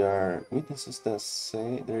 There are witnesses that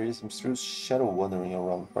say there is a mysterious shadow wandering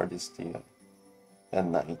around Pardistia at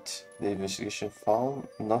night. The investigation found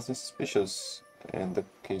nothing suspicious and the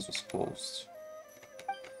case was closed.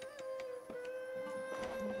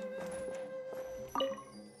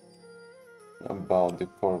 About the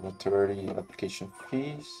Corp Authority application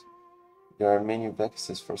fees. There are many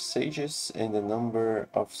vacancies for sages, and the number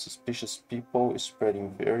of suspicious people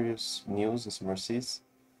spreading various news in Summer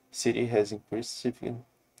City has increased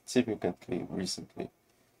significantly recently.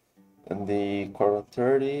 And the Corp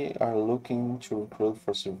Authority are looking to recruit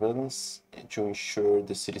for surveillance to ensure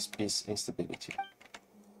the city's peace and stability.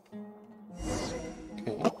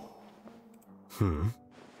 Okay.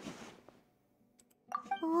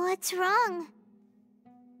 What's wrong?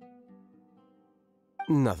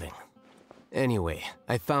 Nothing. Anyway,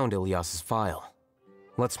 I found Ilyas's file.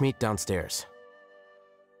 Let's meet downstairs.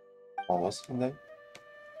 What was in there?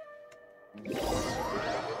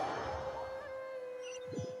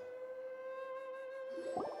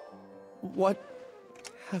 What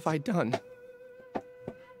have I done?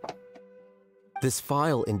 This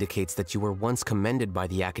file indicates that you were once commended by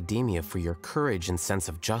the Academia for your courage and sense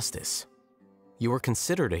of justice. You were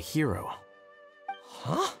considered a hero.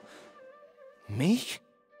 Huh? Me?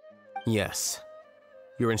 Yes.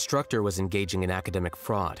 Your instructor was engaging in academic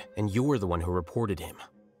fraud, and you were the one who reported him.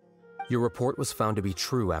 Your report was found to be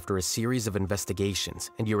true after a series of investigations,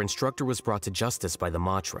 and your instructor was brought to justice by the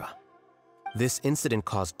Matra. This incident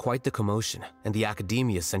caused quite the commotion, and the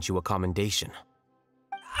Academia sent you a commendation.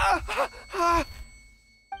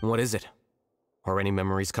 What is it? Are any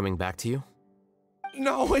memories coming back to you?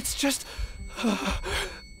 No, it's just...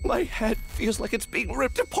 my head feels like it's being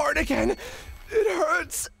ripped apart again. It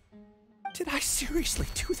hurts. Did I seriously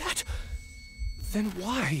do that? Then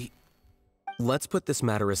why? Let's put this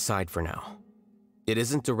matter aside for now. It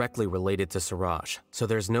isn't directly related to Siraj, so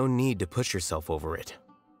there's no need to push yourself over it.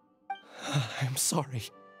 I'm sorry.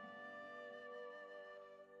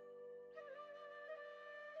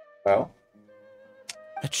 Well?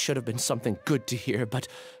 That should have been something good to hear, but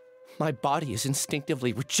my body is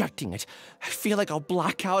instinctively rejecting it. I feel like I'll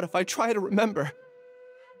black out if I try to remember.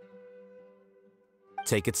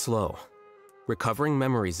 Take it slow. Recovering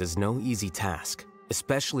memories is no easy task,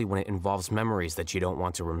 especially when it involves memories that you don't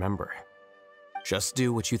want to remember. Just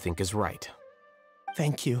do what you think is right.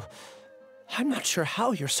 Thank you. I'm not sure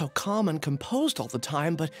how you're so calm and composed all the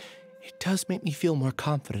time, but it does make me feel more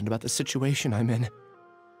confident about the situation I'm in.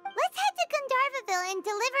 Let's head to Gandharvaville and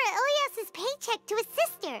deliver Ilyas's paycheck to his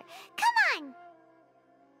sister. Come on!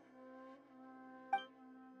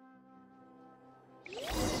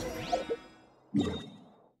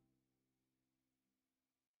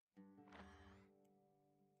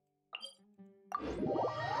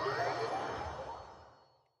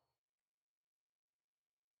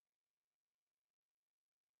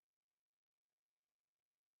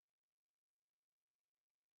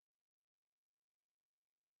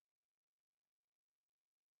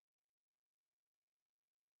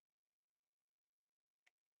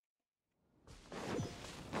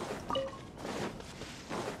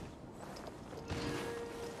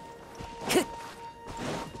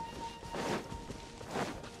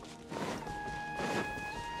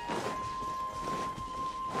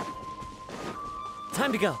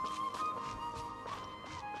 Time to go.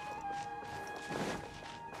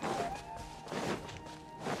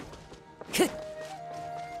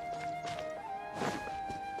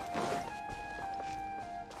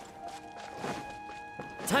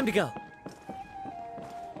 Time to go.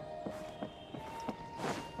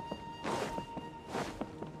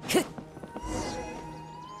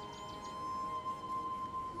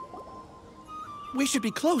 We should be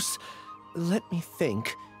close. Let me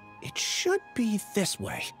think. It should be this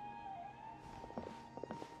way.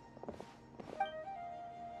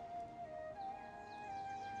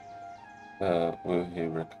 Will he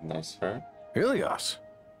recognize her? Ilyas,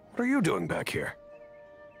 what are you doing back here?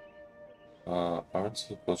 Aren't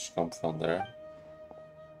supposed to come from there?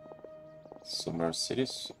 Summer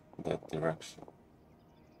City's that direction.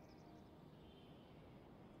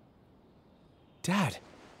 Dad,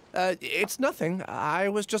 it's nothing. I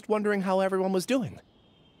was just wondering how everyone was doing.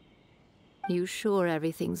 You sure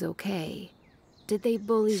everything's okay? Did they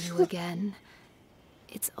bully you again?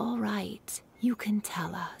 It's all right. You can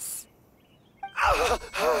tell us.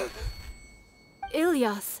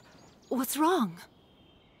 Ilyas, what's wrong?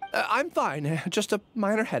 I'm fine. Just a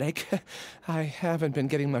minor headache. I haven't been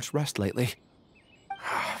getting much rest lately.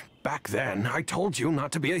 Back then, I told you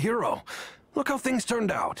not to be a hero. Look how things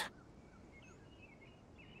turned out.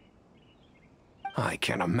 I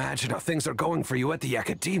can't imagine how things are going for you at the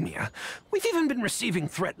academia. We've even been receiving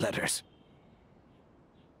threat letters.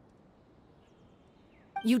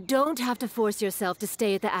 You don't have to force yourself to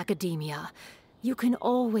stay at the academia. You can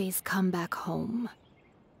always come back home.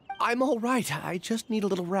 I'm all right. I just need a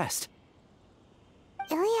little rest.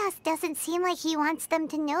 Ilias doesn't seem like he wants them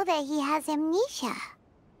to know that he has amnesia.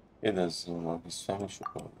 He doesn't want his family to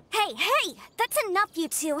know. Hey! That's enough, you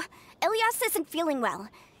two. Ilias isn't feeling well.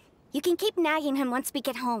 You can keep nagging him once we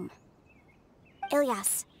get home.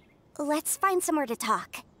 Ilias, let's find somewhere to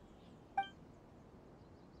talk.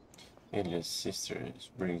 Ilias' sister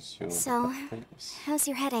brings you. So, how's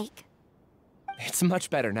your headache? It's much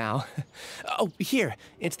better now. Oh, here.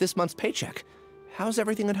 It's this month's paycheck. How's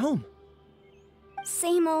everything at home?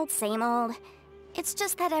 Same old, same old. It's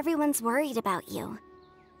just that everyone's worried about you.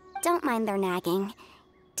 Don't mind their nagging.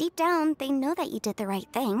 Deep down, they know that you did the right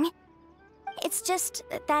thing. It's just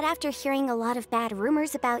that after hearing a lot of bad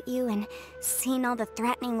rumors about you and seeing all the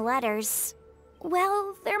threatening letters,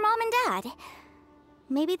 well, they're mom and dad.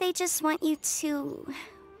 Maybe they just want you to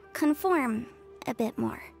conform a bit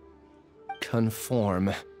more.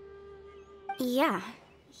 Conform. Yeah.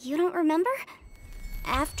 You don't remember?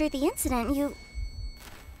 After the incident, you...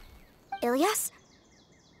 Ilias?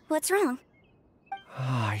 What's wrong?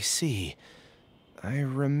 Ah, I see. I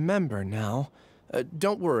remember now.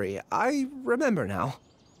 Don't worry, I remember now.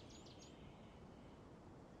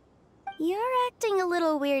 You're acting a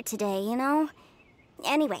little weird today, you know?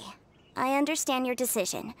 Anyway, I understand your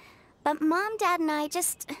decision, but Mom, Dad, and I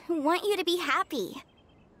just want you to be happy.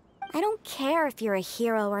 I don't care if you're a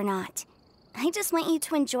hero or not. I just want you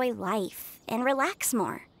to enjoy life and relax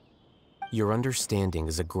more. Your understanding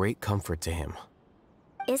is a great comfort to him.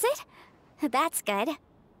 Is it? That's good.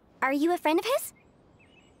 Are you a friend of his?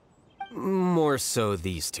 More so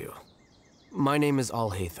these two. My name is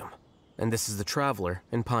Alhaitham, and this is the Traveler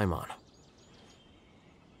in Paimon.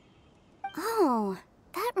 Oh,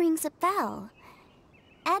 that rings a bell.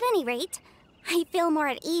 At any rate, I feel more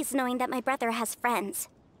at ease knowing that my brother has friends.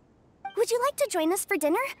 Would you like to join us for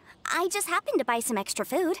dinner? I just happened to buy some extra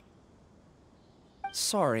food.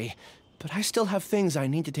 Sorry, but I still have things I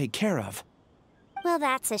need to take care of. Well,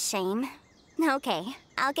 that's a shame. Okay,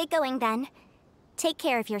 I'll get going then. Take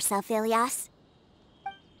care of yourself, Ilias.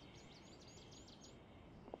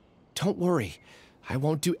 Don't worry. I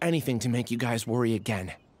won't do anything to make you guys worry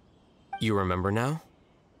again. You remember now?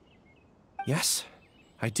 Yes,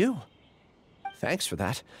 I do. Thanks for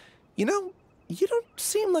that. You know, you don't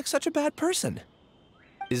seem like such a bad person.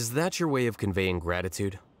 Is that your way of conveying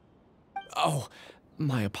gratitude? Oh,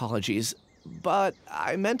 my apologies. But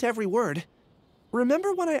I meant every word.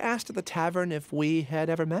 Remember when I asked at the tavern if we had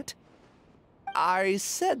ever met? I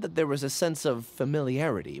said that there was a sense of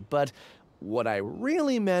familiarity, but what I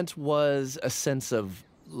really meant was a sense of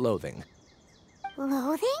loathing.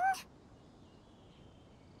 Loathing?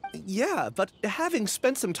 Yeah, but having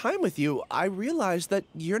spent some time with you, I realized that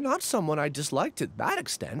you're not someone I dislike to that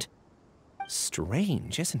extent.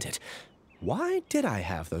 Strange, isn't it? Why did I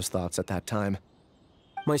have those thoughts at that time?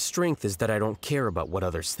 My strength is that I don't care about what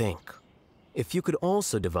others think. If you could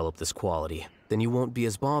also develop this quality, then you won't be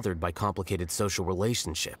as bothered by complicated social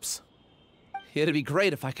relationships. It'd be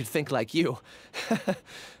great if I could think like you.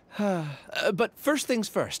 But first things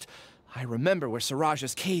first. I remember where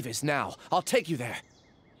Siraj's cave is now. I'll take you there.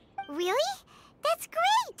 Really? That's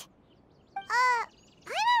great!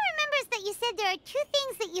 Paimon remembers that you said there are 2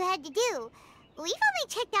 things that you had to do. We've only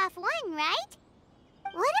checked off 1, right?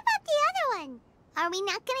 What about the other one? Are we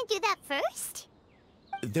not gonna do that first?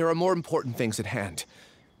 There are more important things at hand.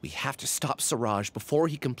 We have to stop Siraj before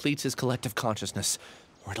he completes his collective consciousness,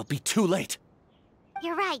 or it'll be too late.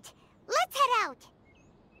 You're right. Let's head out.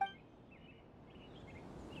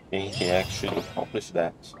 And he actually accomplished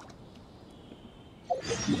that.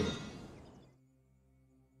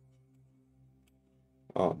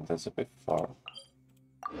 Oh, that's a bit far.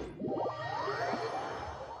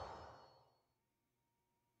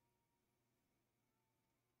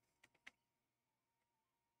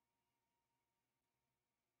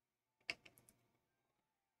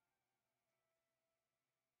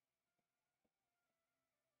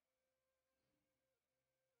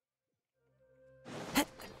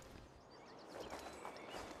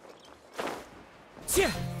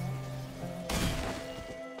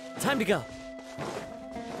 Time to go.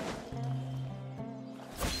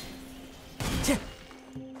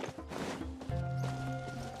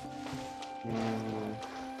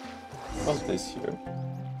 What's this here?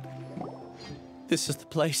 This is the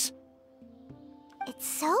place. It It's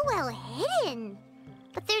so well hidden.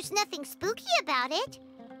 But there's nothing spooky about it.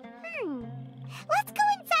 Let's go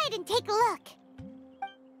inside and take a look.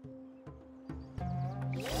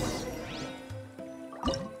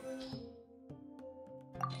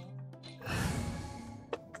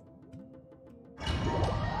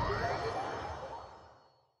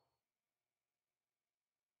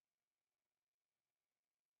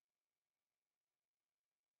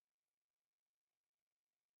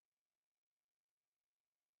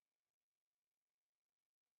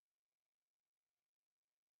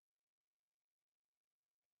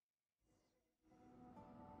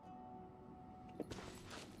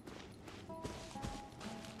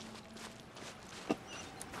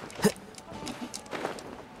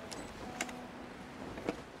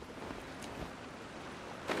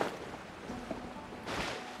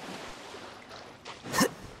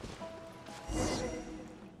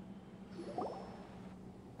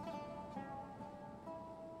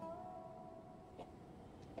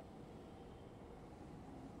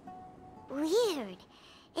 Weird.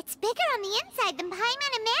 It's bigger on the inside than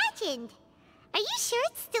Paimon imagined. Are you sure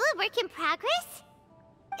it's still a work in progress?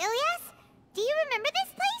 Ilyas, do you remember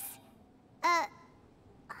this place?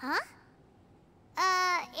 Huh?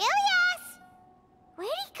 Ilyas! Where'd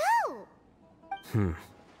he go?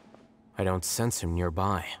 I don't sense him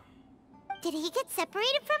nearby. Did he get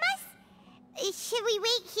separated from us? Should we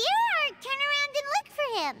wait here or turn around and look for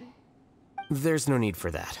him? There's no need for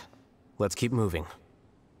that. Let's keep moving.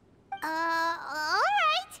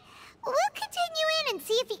 Alright. We'll continue in and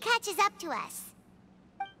see if he catches up to us.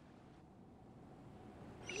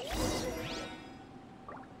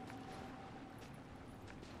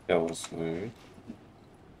 That was weird.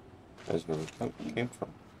 That's where we came from.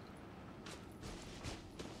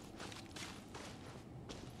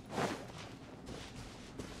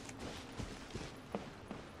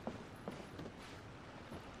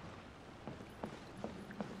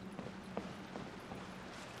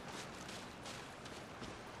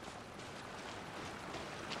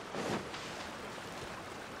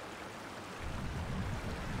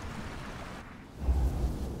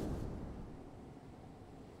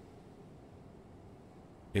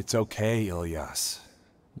 It's okay, Ilyas.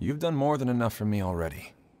 You've done more than enough for me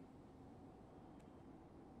already.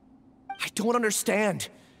 I don't understand.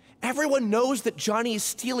 Everyone knows that Johnny is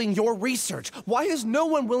stealing your research. Why is no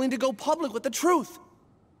one willing to go public with the truth?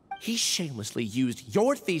 He shamelessly used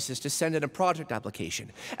your thesis to send in a project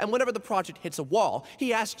application, and whenever the project hits a wall,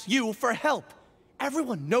 he asks you for help.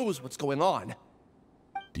 Everyone knows what's going on.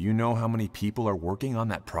 Do you know how many people are working on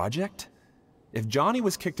that project? If Johnny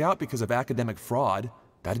was kicked out because of academic fraud,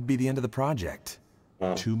 that'd be the end of the project.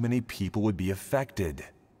 Too many people would be affected.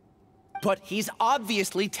 But he's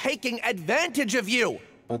obviously taking advantage of you!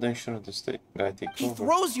 But then shouldn't the guy take He over?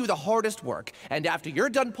 throws you the hardest work, and after you're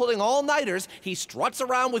done pulling all-nighters, he struts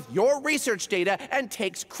around with your research data and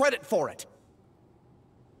takes credit for it.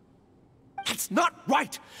 That's not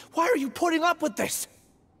right! Why are you putting up with this?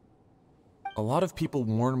 A lot of people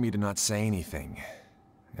warn me to not say anything,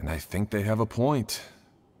 and I think they have a point.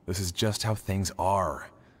 This is just how things are.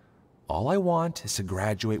 All I want is to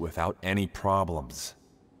graduate without any problems.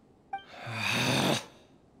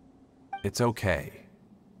 It's okay.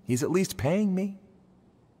 He's at least paying me.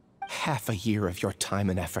 Half a year of your time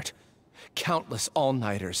and effort. Countless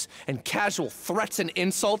all-nighters and casual threats and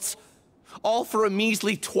insults. All for a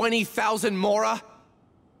measly 20,000 mora?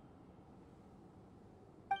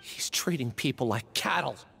 He's treating people like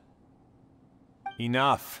cattle.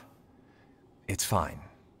 Enough. It's fine.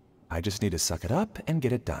 I just need to suck it up and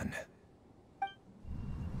get it done.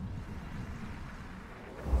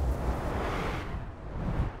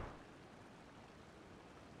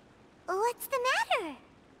 What's the matter?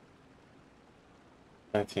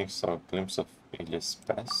 I think saw a glimpse of Ilyas'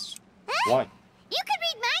 past. Why? You could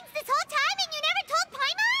read minds this whole time and you never told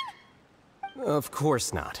Paimon? Of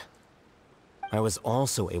course not. I was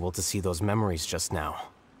also able to see those memories just now.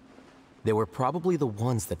 They were probably the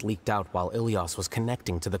ones that leaked out while Ilyas was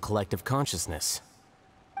connecting to the collective consciousness.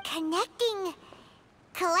 Connecting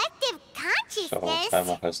collective consciousness? So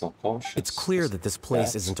Paimon has no conscience. It's clear that this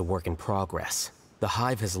place isn't a work in progress. The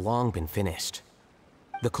hive has long been finished.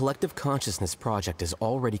 The collective consciousness project is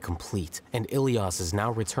already complete, and Ilyas is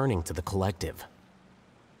now returning to the collective.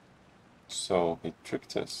 So he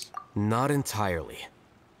tricked us. Not entirely.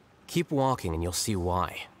 Keep walking and you'll see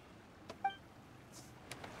why.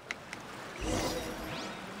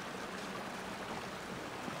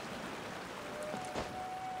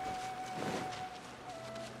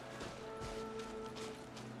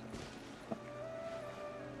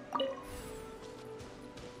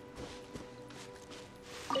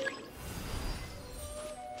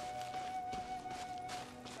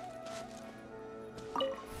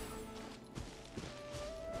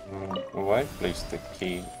 might place the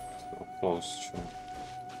key so close to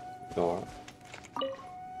the door.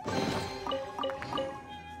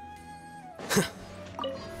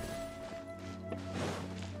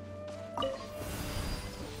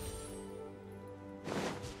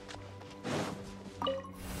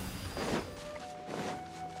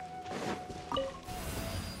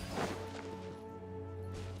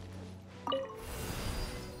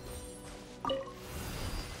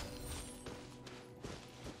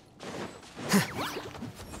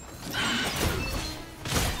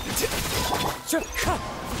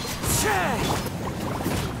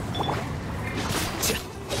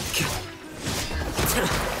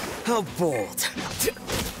 How bold.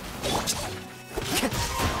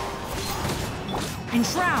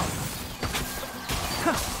 Enshroud!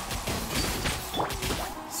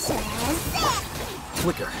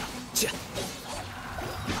 Flicker.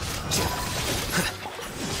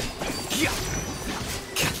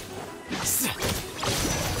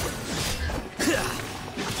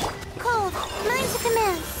 Cold, mine's a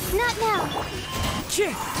command. Not now.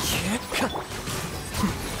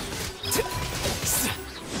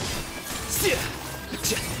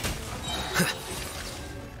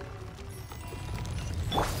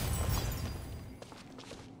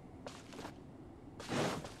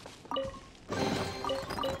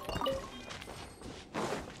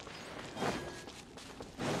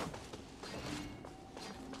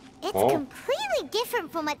 It's completely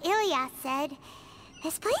different from what Ilyas said.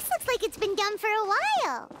 This place looks like it's been done for a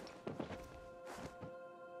while.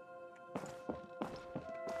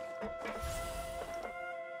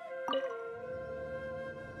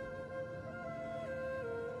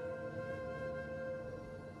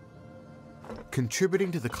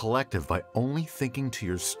 Contributing to the collective by only thinking to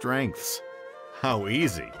your strengths. How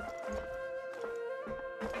easy.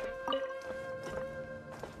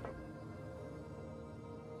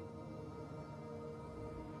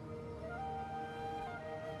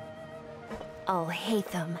 Oh,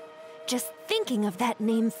 Hatham. Just thinking of that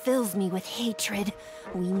name fills me with hatred.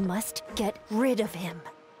 We must get rid of him.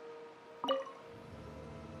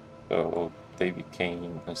 So they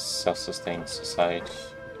became a self-sustained society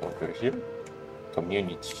over here.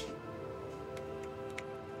 Community.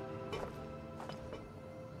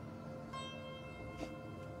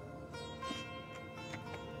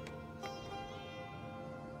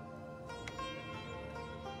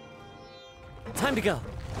 Time to go.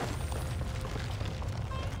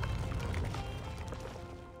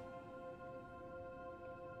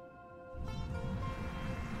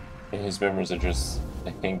 And his memories are just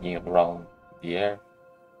hanging around the air.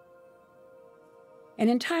 An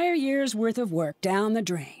entire year's worth of work down the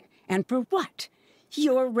drain. And for what?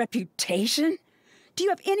 Your reputation? Do you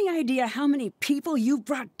have any idea how many people you've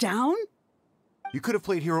brought down? You could have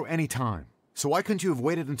played hero any time, so why couldn't you have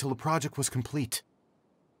waited until the project was complete?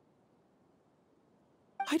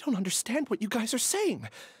 I don't understand what you guys are saying.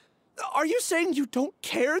 Are you saying you don't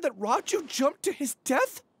care that Raju jumped to his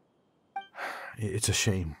death? It's a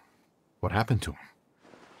shame. What happened to him?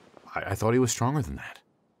 I thought he was stronger than that.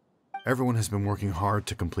 Everyone has been working hard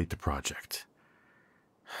to complete the project.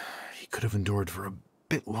 He could have endured for a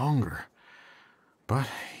bit longer, but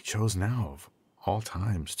he chose now, of all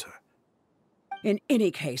times, to... In any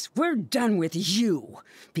case, we're done with you.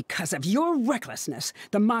 Because of your recklessness,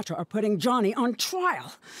 the Matra are putting Johnny on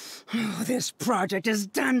trial. This project is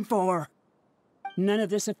done for. None of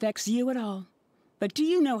this affects you at all. But do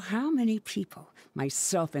you know how many people,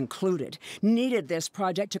 myself included, needed this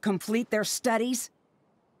project to complete their studies?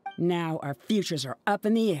 Now our futures are up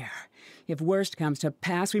in the air. If worst comes to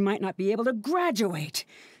pass, we might not be able to graduate.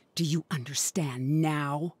 Do you understand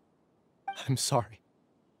now? I'm sorry.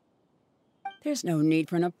 There's no need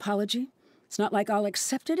for an apology. It's not like I'll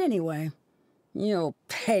accept it anyway. You'll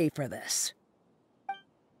pay for this.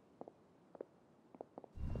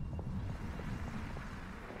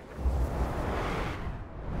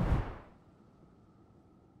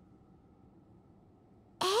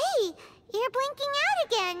 Hey, you're blinking out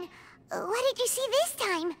again. What did you see this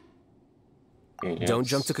time? Yes. Don't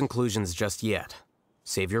jump to conclusions just yet.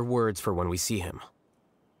 Save your words for when we see him.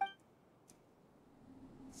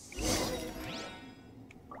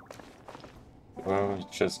 We're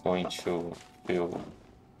just going to fill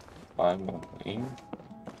time in.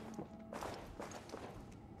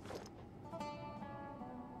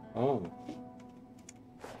 Oh.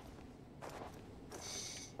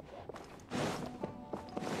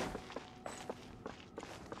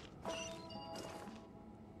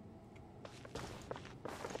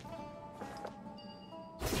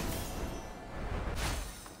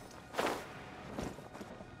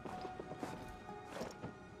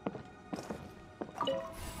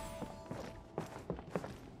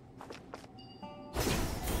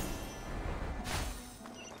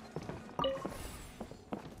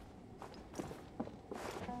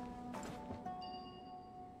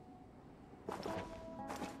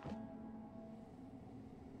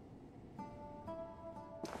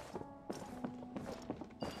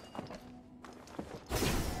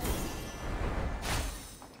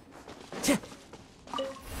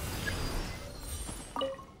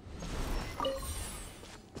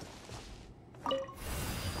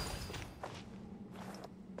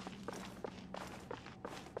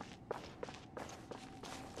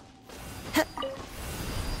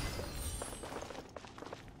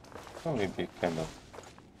 may be kind of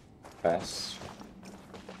fast.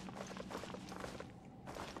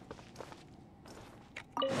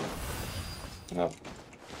 No.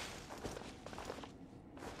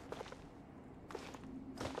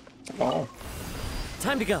 Oh.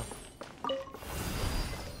 Time to go.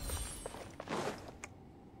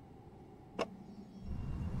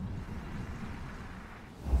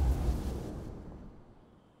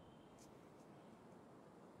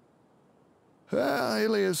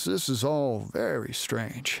 Alias, this is all very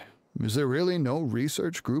strange. Is there really no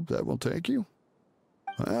research group that will take you?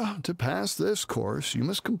 Well, to pass this course, you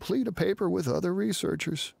must complete a paper with other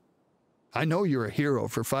researchers. I know you're a hero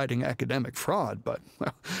for fighting academic fraud, but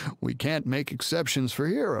well, we can't make exceptions for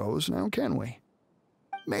heroes, now can we?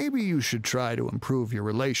 Maybe you should try to improve your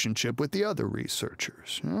relationship with the other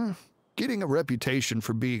researchers. Huh? Getting a reputation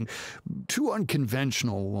for being too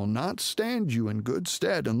unconventional will not stand you in good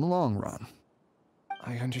stead in the long run.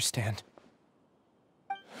 I understand.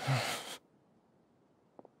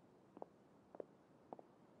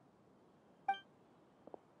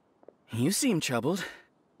 You seem troubled.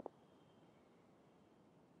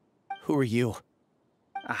 Who are you?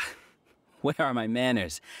 Where are my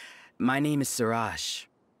manners? My name is Siraj.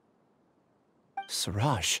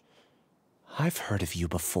 Siraj? I've heard of you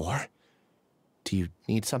before. Do you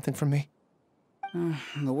need something from me?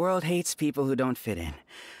 The world hates people who don't fit in.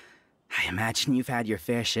 I imagine you've had your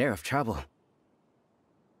fair share of trouble.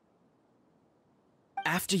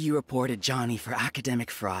 After you reported Johnny for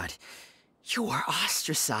academic fraud, you were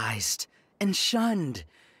ostracized and shunned.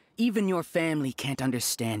 Even your family can't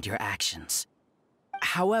understand your actions.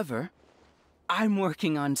 However, I'm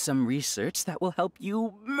working on some research that will help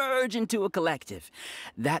you merge into a collective.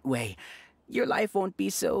 That way, your life won't be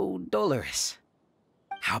so dolorous.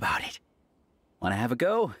 How about it? Wanna have a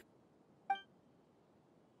go?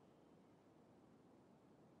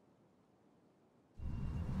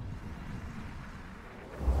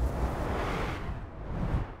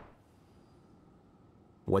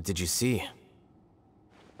 What did you see?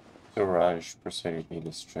 Siraj persuaded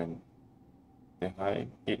Alias training. The high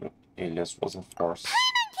Alias wasn't forced.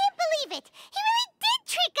 Paimon can't believe it! He really did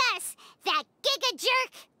trick us! That giga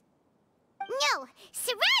jerk! No,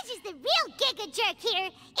 Siraj is the real giga jerk here.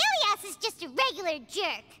 Ilias is just a regular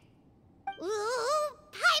jerk. Ooh,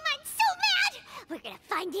 Paimon's so mad! We're gonna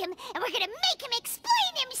find him and we're gonna make him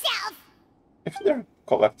explain himself! If their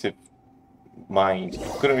collective mind,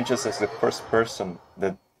 couldn't we just ask the first person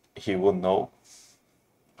that he would know?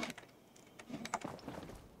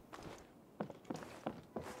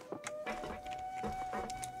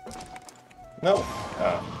 No.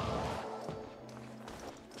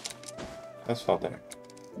 Let's fall there.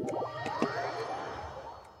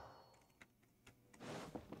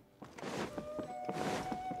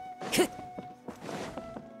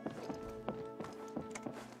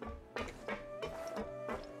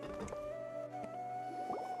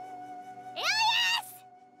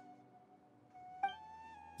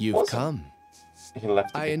 You've come. He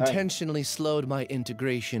left it I behind. intentionally slowed my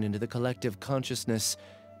integration into the collective consciousness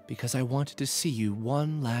because I wanted to see you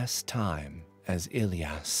one last time as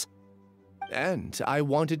Ilias. And I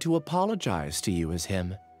wanted to apologize to you as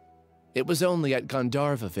him. It was only at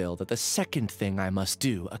Gandharvaville that the second thing I must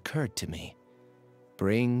do occurred to me.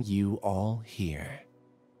 Bring you all here.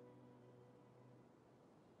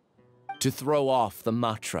 To throw off the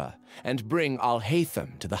Matra and bring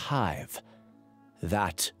Alhaitham to the Hive.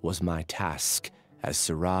 That was my task as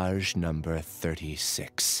Siraj number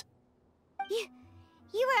 36.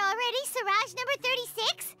 You were already Siraj number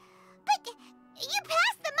 36? But you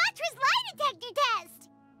passed the Matra's lie detector test!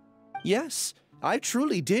 Yes, I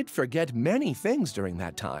truly did forget many things during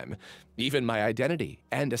that time, even my identity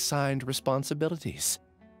and assigned responsibilities.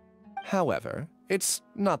 However, it's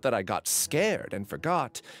not that I got scared and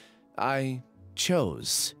forgot. I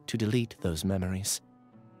chose to delete those memories.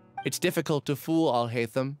 It's difficult to fool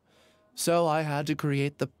Alhaitham, so I had to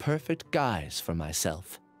create the perfect guise for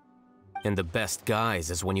myself. And the best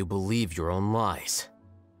guise is when you believe your own lies.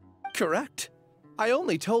 Correct. I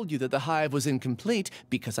only told you that the hive was incomplete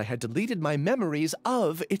because I had deleted my memories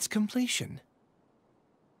of its completion.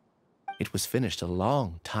 It was finished a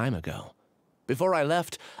long time ago. Before I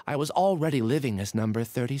left, I was already living as number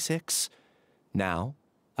 36. Now,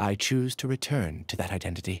 I choose to return to that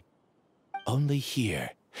identity. Only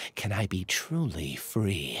here can I be truly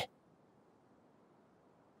free.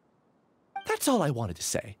 That's all I wanted to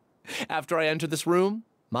say. After I enter this room,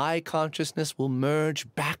 my consciousness will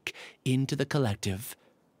merge back into the collective.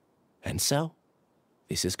 And so,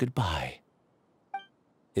 this is goodbye.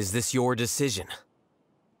 Is this your decision?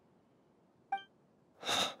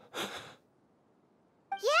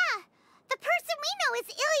 Yeah,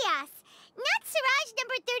 Siraj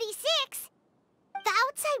number 36. The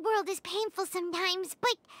outside world is painful sometimes,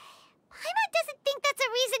 but Paimon doesn't think that's a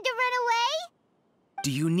reason to run away.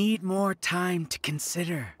 Do you need more time to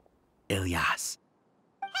consider, Ilyas?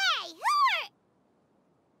 Hey, who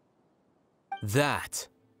are... That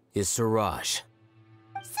is Siraj.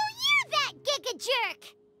 So you're that Giga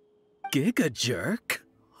Jerk! Giga Jerk?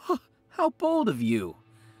 Huh, how bold of you.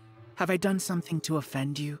 Have I done something to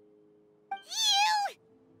offend you? You!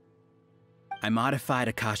 I modified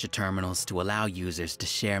Akasha terminals to allow users to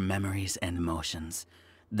share memories and emotions.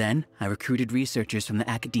 Then, I recruited researchers from the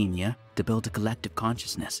academia to build a collective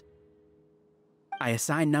consciousness. I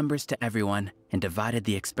assigned numbers to everyone and divided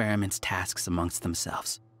the experiment's tasks amongst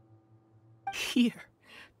themselves. Here,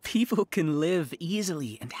 people can live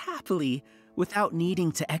easily and happily without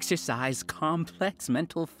needing to exercise complex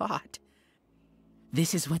mental thought.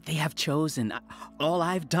 This is what they have chosen. All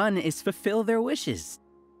I've done is fulfill their wishes.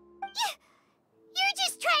 You're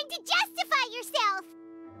just trying to justify yourself!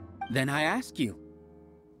 Then I ask you,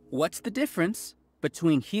 what's the difference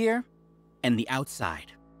between here and the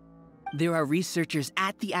outside? There are researchers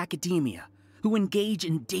at the academia who engage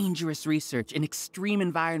in dangerous research in extreme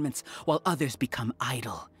environments while others become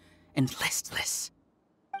idle and listless.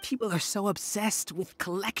 People are so obsessed with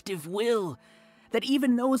collective will that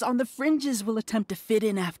even those on the fringes will attempt to fit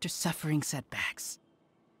in after suffering setbacks.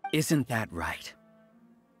 Isn't that right,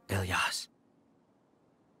 Ilyas?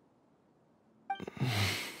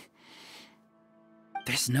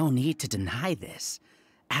 There's no need to deny this.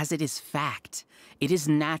 As it is fact, it is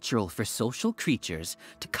natural for social creatures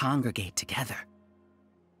to congregate together.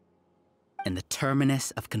 And the terminus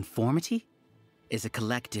of conformity is a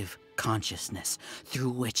collective consciousness through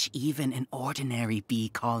which even an ordinary bee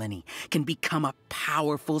colony can become a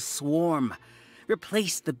powerful swarm.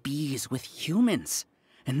 Replace the bees with humans,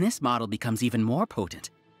 and this model becomes even more potent.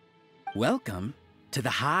 Welcome to the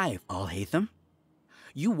hive, Alhaitham.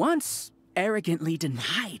 You once arrogantly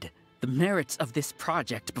denied the merits of this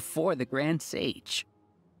project before the Grand Sage.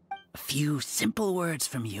 A few simple words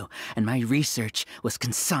from you, and my research was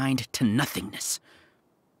consigned to nothingness.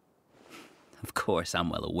 Of course, I'm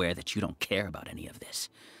well aware that you don't care about any of this.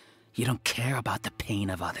 You don't care about the pain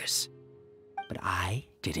of others. But I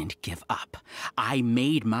didn't give up. I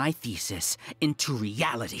made my thesis into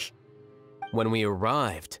reality. When we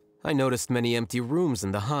arrived, I noticed many empty rooms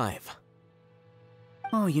in the hive.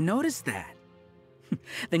 Oh, you noticed that?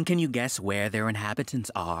 Then can you guess where their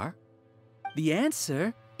inhabitants are? The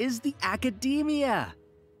answer is the academia.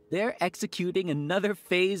 They're executing another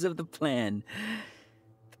phase of the plan.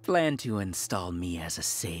 The plan to install me as a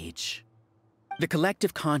sage. The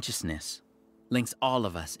collective consciousness links all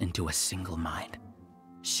of us into a single mind,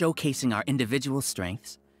 showcasing our individual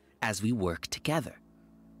strengths as we work together.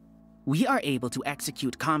 We are able to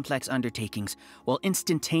execute complex undertakings while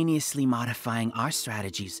instantaneously modifying our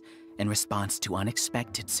strategies in response to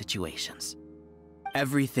unexpected situations.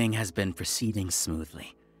 Everything has been proceeding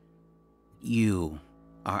smoothly. You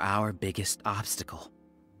are our biggest obstacle.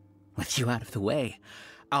 With you out of the way,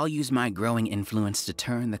 I'll use my growing influence to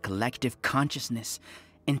turn the collective consciousness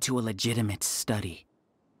into a legitimate study.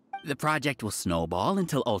 The project will snowball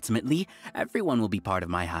until ultimately everyone will be part of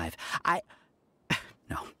my hive.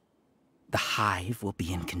 No. The hive will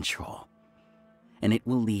be in control, and it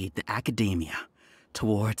will lead the academia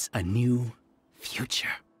towards a new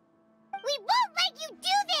future. We won't let you do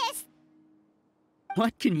this!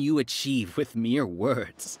 What can you achieve with mere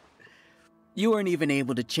words? You weren't even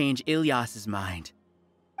able to change Ilyas's mind.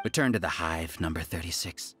 Return to the hive, number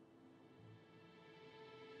 36.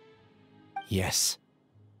 Yes.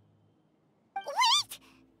 Wait!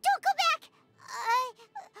 Don't go back!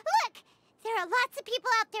 Look! There are lots of people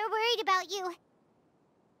out there worried about you.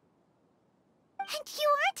 And you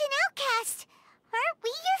aren't an outcast. Aren't we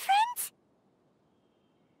your friends?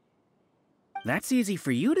 That's easy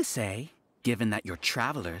for you to say, given that you're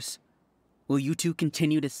travelers. Will you two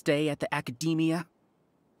continue to stay at the academia?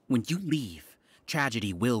 When you leave,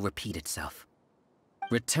 tragedy will repeat itself.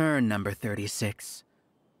 Return, number 36.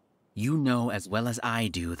 You know as well as I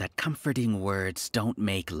do that comforting words don't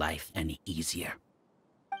make life any easier.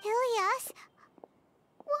 Ilyas?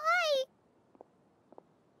 Why?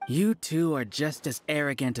 You two are just as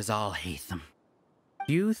arrogant as Alhaitham.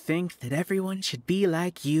 You think that everyone should be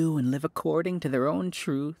like you and live according to their own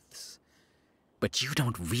truths. But you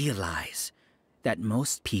don't realize that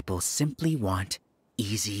most people simply want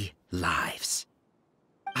easy lives.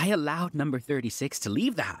 I allowed number 36 to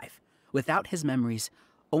leave the hive without his memories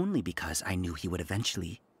only because I knew he would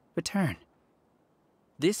eventually return.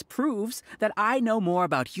 This proves that I know more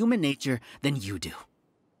about human nature than you do.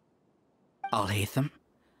 Alhaitham,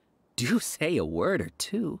 do say a word or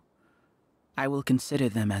two, I will consider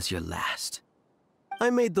them as your last. I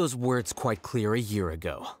made those words quite clear a year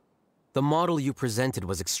ago. The model you presented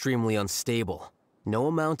was extremely unstable. No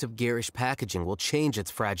amount of garish packaging will change its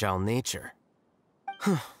fragile nature.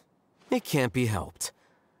 It can't be helped.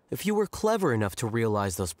 If you were clever enough to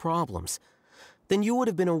realize those problems, then you would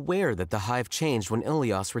have been aware that the Hive changed when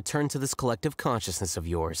Ilias returned to this collective consciousness of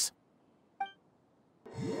yours.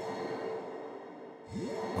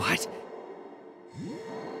 What?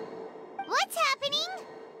 What's happening?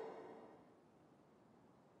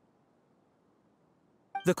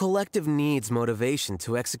 The collective needs motivation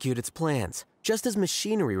to execute its plans, just as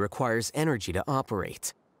machinery requires energy to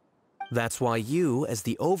operate. That's why you, as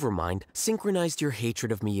the Overmind, synchronized your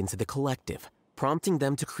hatred of me into the collective, prompting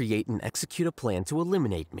them to create and execute a plan to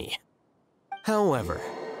eliminate me. However,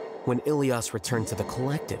 when Ilias returned to the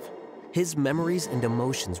collective, his memories and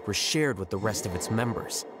emotions were shared with the rest of its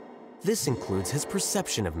members. This includes his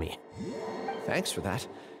perception of me. Thanks for that.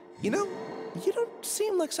 You know, you don't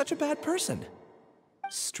seem like such a bad person.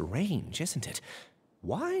 Strange, isn't it?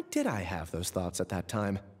 Why did I have those thoughts at that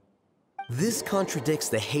time? This contradicts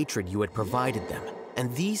the hatred you had provided them,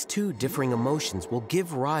 and these two differing emotions will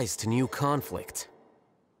give rise to new conflict.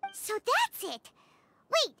 So that's it.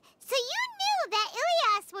 Wait, so you knew that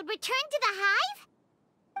Ilias would return to the Hive?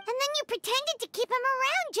 And then you pretended to keep him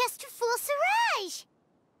around just to fool Siraj.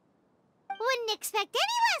 Wouldn't expect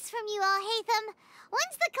any less from you, Alhaitham.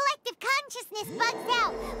 Once the collective consciousness bugs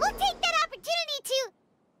out, we'll take that opportunity to...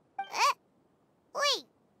 wait.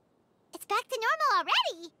 It's back to normal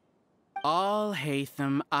already.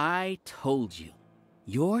 Alhaitham, I told you.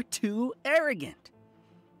 You're too arrogant.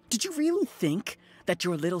 Did you really think that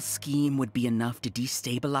your little scheme would be enough to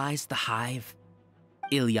destabilize the Hive?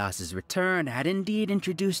 Ilias's return had indeed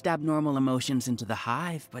introduced abnormal emotions into the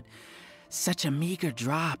Hive, but such a meager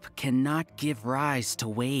drop cannot give rise to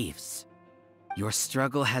waves. Your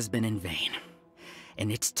struggle has been in vain,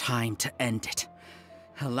 and it's time to end it.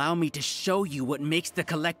 Allow me to show you what makes the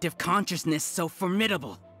collective consciousness so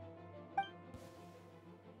formidable.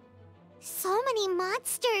 So many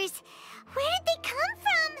monsters. Where did they come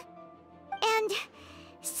from? And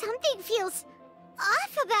something feels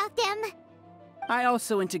off about them. I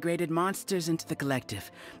also integrated monsters into the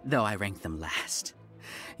collective, though I ranked them last.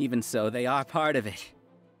 Even so, they are part of it.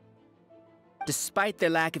 Despite their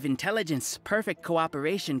lack of intelligence, perfect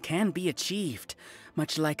cooperation can be achieved,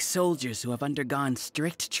 much like soldiers who have undergone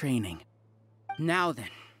strict training. Now then,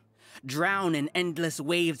 drown in endless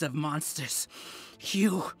waves of monsters.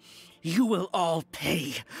 You will all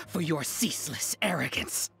pay for your ceaseless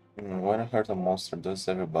arrogance. When I hurt a monster, does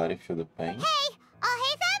everybody feel the pain? Hey,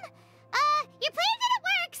 Alhaitham! Your plan didn't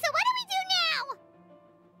work, so what do we do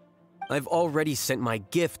now? I've already sent my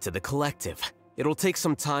gift to the collective. It'll take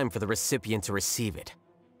some time for the recipient to receive it.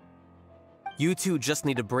 You two just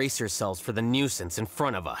need to brace yourselves for the nuisance in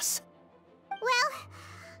front of us. Well,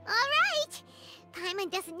 alright.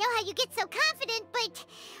 Paimon doesn't know how you get so confident, but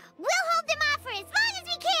we'll hold them off for as long as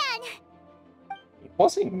we can. It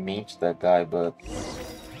wasn't mean to that guy, but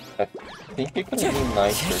I think he could have been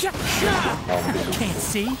nicer. Can't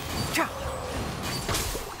see?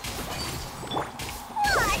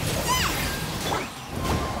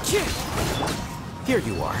 Here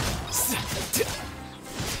you are.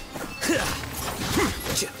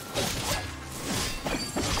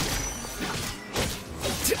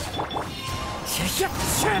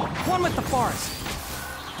 One with the forest.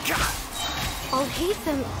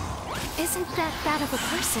 Alhaitham isn't that bad of a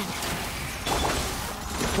person.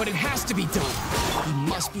 But it has to be done. He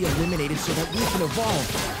must be eliminated so that we can evolve.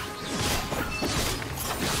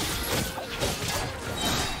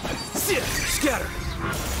 Scatter!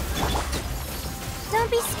 Don't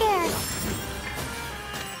be scared.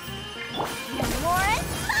 More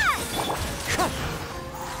fun!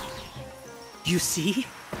 You see?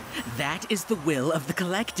 That is the will of the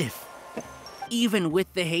collective. Even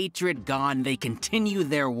with the hatred gone, they continue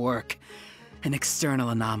their work. An external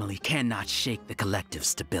anomaly cannot shake the collective's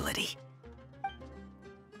stability.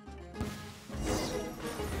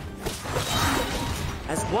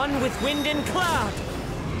 As one with wind and cloud.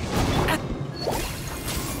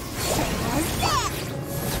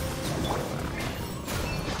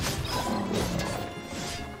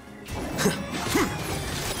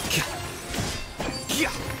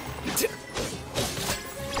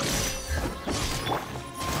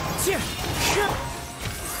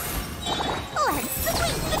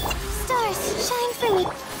 Stars, shine for me.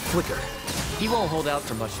 Flicker. He won't hold out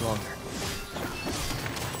for much longer.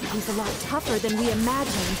 He's a lot tougher than we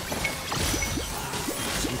imagined.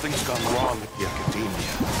 Something's gone wrong at the Academia.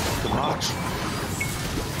 The march.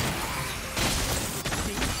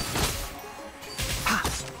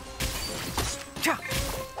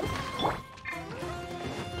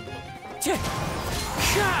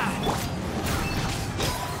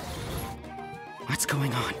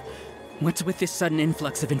 What's with this sudden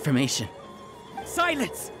influx of information?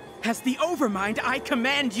 Silence! As the Overmind, I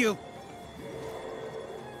command you!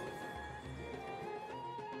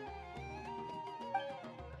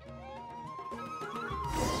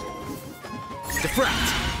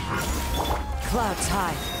 Defract! Clouds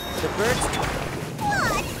high. The birds...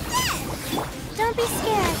 What? Don't be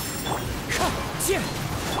scared.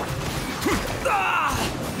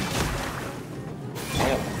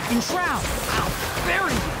 Enshroud! I'll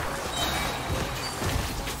bury you!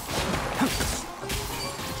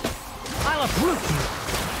 I'll uproot you!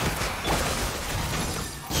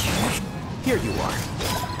 Here you are.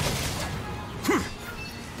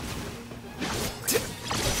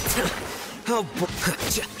 Oh,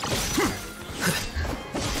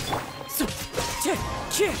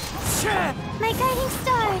 My guiding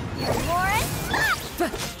star! Warren!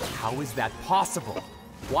 How is that possible?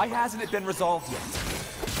 Why hasn't it been resolved yet?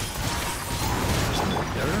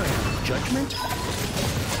 Judgment?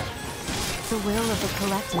 The will of the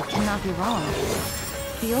collective cannot be wrong.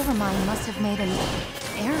 The Overmind must have made an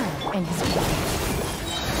error in his plan.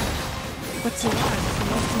 But Siraj is the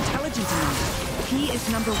most intelligent among. He is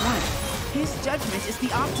number one. His judgment is the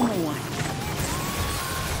optimal one.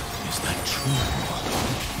 Is that true?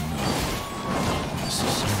 No, not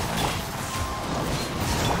necessarily.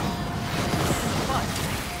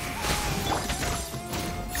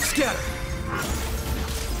 Scatter!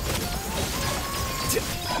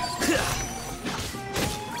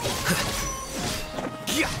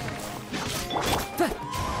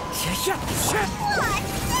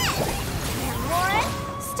 Warren?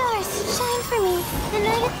 Stars, shine for me. The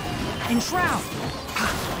night... Enshroud!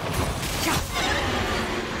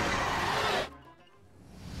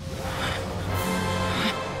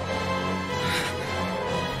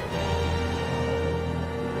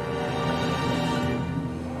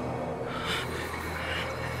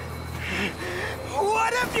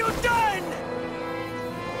 What have you done?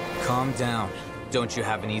 Calm down. Don't you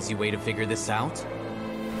have an easy way to figure this out?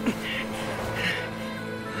 You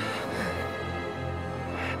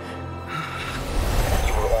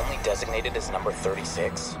were only designated as number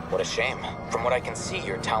 36? What a shame. From what I can see,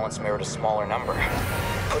 your talents merit a smaller number.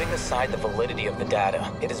 Putting aside the validity of the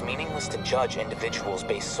data, it is meaningless to judge individuals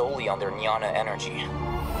based solely on their jnana energy.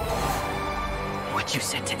 What you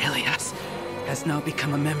said to Ilias has now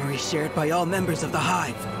become a memory shared by all members of the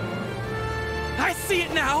Hive. I see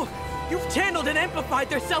it now! You've channeled and amplified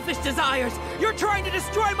their selfish desires! You're trying to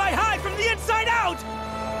destroy my Hive from the inside out!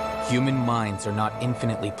 Human minds are not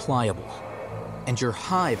infinitely pliable, and your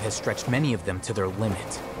Hive has stretched many of them to their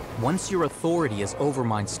limit. Once your authority as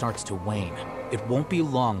Overmind starts to wane, it won't be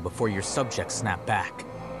long before your subjects snap back.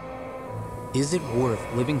 Is it worth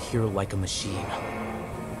living here like a machine?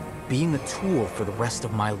 Being a tool for the rest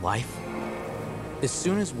of my life? As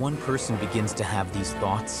soon as one person begins to have these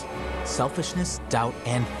thoughts, selfishness, doubt,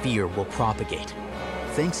 and fear will propagate,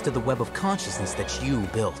 thanks to the web of consciousness that you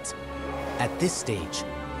built. At this stage,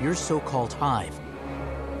 your so-called Hive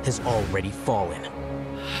has already fallen.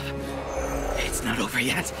 It's not over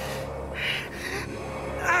yet.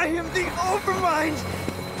 I am the Overmind!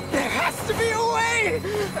 There has to be a way!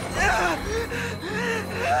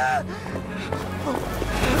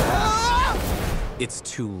 It's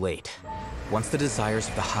too late. Once the desires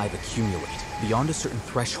of the Hive accumulate, beyond a certain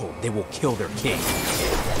threshold, they will kill their king. I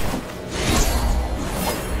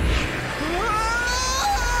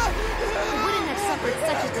wouldn't have suffered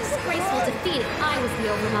such a disgraceful defeat if I was the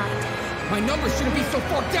Overmind. My number shouldn't be so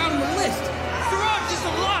far down in the list! Siraj is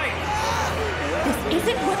a liar! This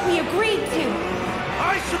isn't what we agreed to!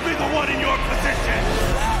 I should be the one in your position!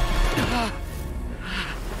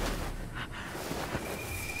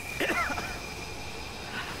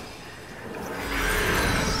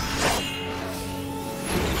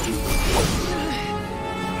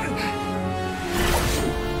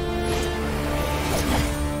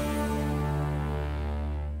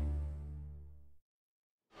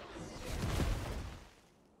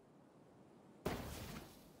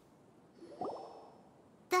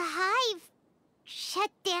 The Hive shut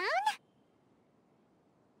down?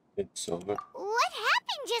 It's over. What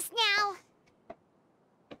happened just now?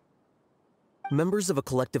 Members of a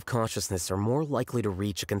collective consciousness are more likely to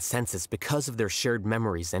reach a consensus because of their shared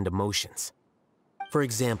memories and emotions. For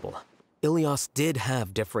example, Ilias did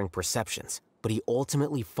have differing perceptions, but he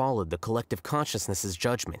ultimately followed the collective consciousness's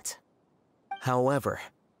judgment. However,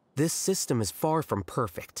 this system is far from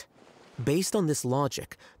perfect. Based on this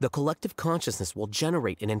logic, the collective consciousness will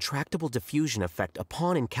generate an intractable diffusion effect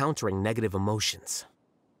upon encountering negative emotions.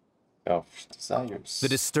 Desires. The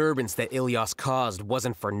disturbance that Ilias caused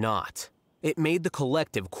wasn't for naught. It made the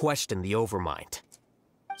collective question the Overmind.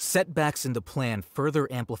 Setbacks in the plan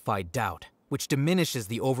further amplify doubt, which diminishes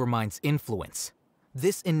the Overmind's influence.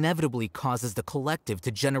 This inevitably causes the collective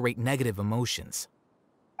to generate negative emotions.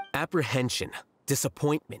 Apprehension,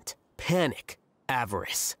 disappointment, panic,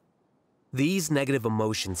 avarice. These negative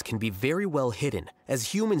emotions can be very well hidden,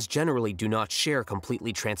 as humans generally do not share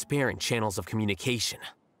completely transparent channels of communication.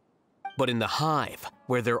 But in the hive,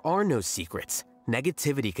 where there are no secrets,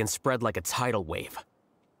 negativity can spread like a tidal wave.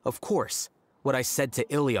 Of course, what I said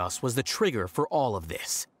to Ilias was the trigger for all of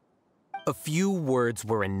this. A few words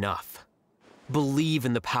were enough. Believe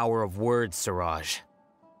in the power of words, Siraj.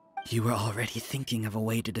 You were already thinking of a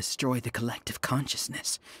way to destroy the collective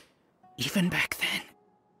consciousness. Even back then.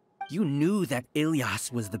 You knew that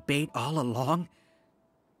Ilias was the bait all along?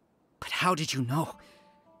 But how did you know?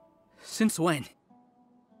 Since when?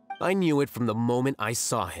 I knew it from the moment I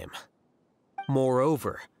saw him.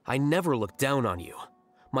 Moreover, I never looked down on you.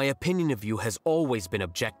 My opinion of you has always been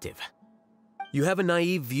objective. You have a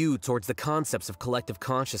naive view towards the concepts of collective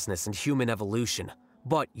consciousness and human evolution,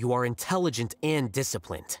 but you are intelligent and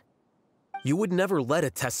disciplined. You would never let a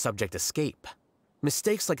test subject escape.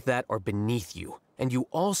 Mistakes like that are beneath you, and you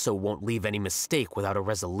also won't leave any mistake without a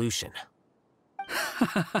resolution.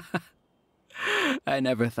 I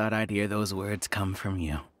never thought I'd hear those words come from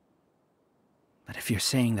you. But if you're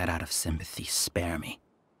saying that out of sympathy, spare me.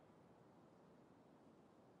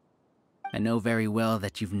 I know very well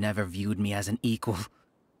that you've never viewed me as an equal.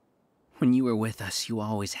 When you were with us, you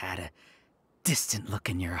always had a distant look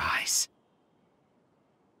in your eyes.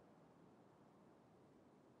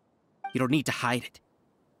 You don't need to hide it.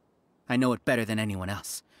 I know it better than anyone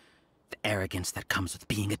else. The arrogance that comes with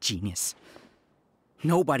being a genius.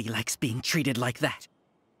 Nobody likes being treated like that.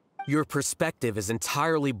 Your perspective is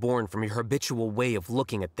entirely born from your habitual way of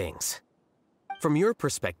looking at things. From your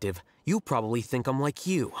perspective, you probably think I'm like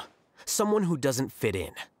you. Someone who doesn't fit in.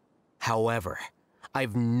 However,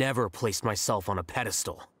 I've never placed myself on a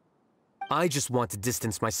pedestal. I just want to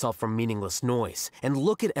distance myself from meaningless noise and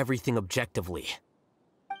look at everything objectively.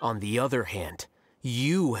 On the other hand,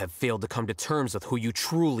 you have failed to come to terms with who you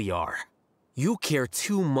truly are. You care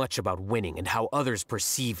too much about winning and how others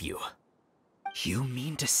perceive you. You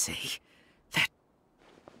mean to say that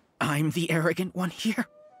I'm the arrogant one here?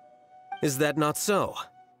 Is that not so?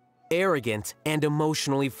 Arrogant and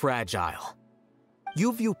emotionally fragile.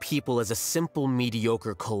 You view people as a simple,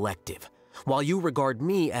 mediocre collective, while you regard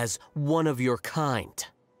me as one of your kind.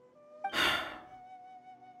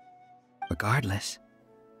 Regardless,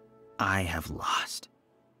 I have lost.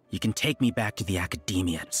 You can take me back to the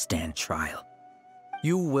academia to stand trial.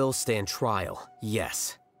 You will stand trial,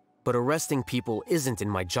 yes. But arresting people isn't in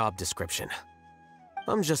my job description.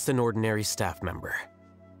 I'm just an ordinary staff member.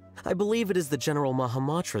 I believe it is the General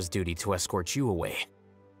Mahamatra's duty to escort you away.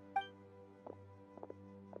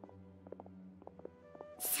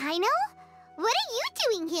 Sino? What are you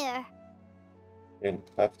doing here? In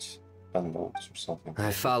fact, a note or something.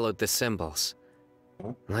 I followed the symbols.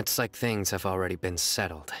 Looks like things have already been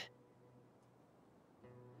settled.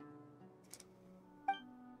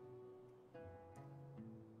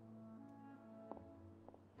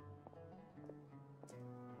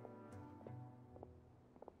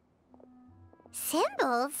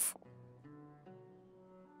 Symbols?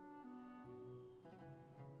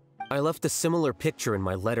 I left a similar picture in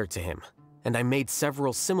my letter to him, and I made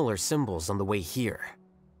several similar symbols on the way here.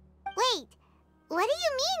 Wait, what do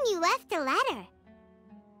you mean you left a letter?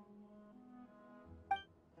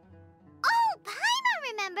 Oh,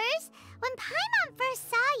 Paimon remembers! When Paimon first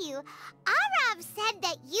saw you, Arav said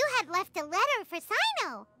that you had left a letter for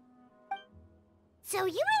Sino. So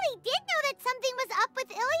you really did know that something was up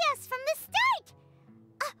with Ilias from the start!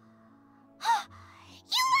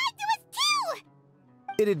 You lied to us too!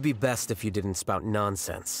 It'd be best if you didn't spout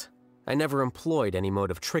nonsense. I never employed any mode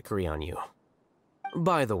of trickery on you.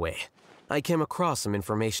 By the way, I came across some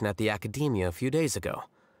information at the Academia a few days ago.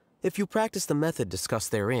 If you practice the method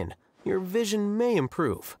discussed therein, your vision may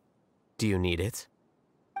improve. Do you need it?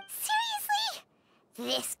 Seriously?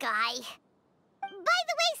 This guy. By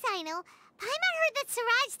the way, Sino, Paimon heard that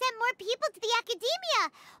Siraj sent more people to the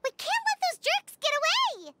Academia. We can't let those jerks get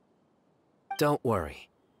away! Don't worry.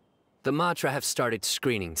 The Matra have started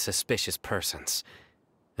screening suspicious persons,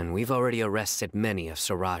 and we've already arrested many of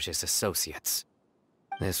Siraj's associates.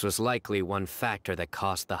 This was likely one factor that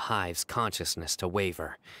caused the Hive's consciousness to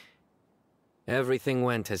waver. Everything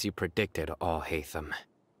went as you predicted, All-Hatham.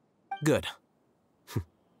 Good.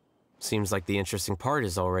 Seems like the interesting part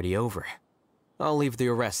is already over. I'll leave the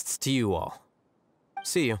arrests to you all.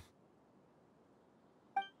 See you.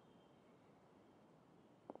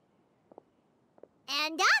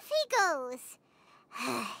 And off he goes.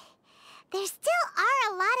 There still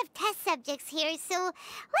are a lot of test subjects here, so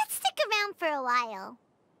let's stick around for a while.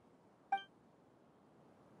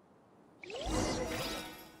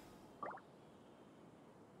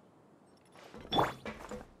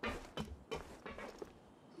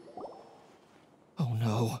 Oh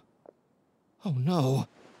no. Oh no.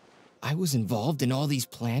 I was involved in all these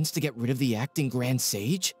plans to get rid of the acting Grand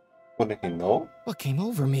Sage? Wouldn't he know? What came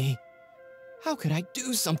over me? How could I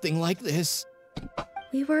do something like this?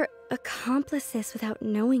 We were accomplices without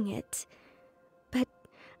knowing it. But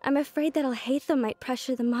I'm afraid that Alhaitham might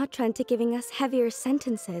pressure the Matra into giving us heavier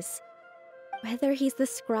sentences. Whether he's the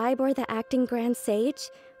scribe or the acting Grand Sage,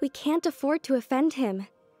 we can't afford to offend him.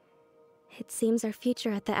 It seems our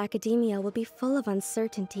future at the Academia will be full of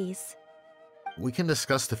uncertainties. We can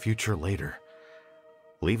discuss the future later.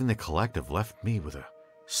 Leaving the collective left me with a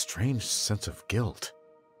strange sense of guilt.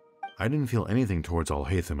 I didn't feel anything towards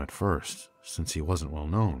Alhaitham at first, since he wasn't well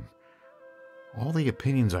known. All the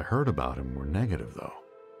opinions I heard about him were negative, though.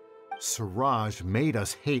 Siraj made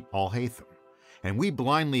us hate Alhaitham, and we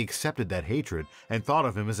blindly accepted that hatred and thought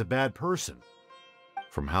of him as a bad person.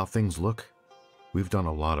 From how things look, we've done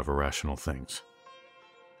a lot of irrational things.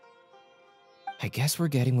 I guess we're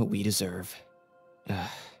getting what we deserve.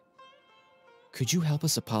 Could you help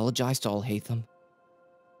us apologize to Alhaitham?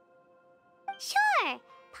 Sure,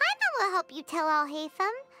 Paimon will help you tell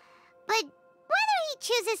Alhaitham, but whether he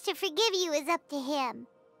chooses to forgive you is up to him.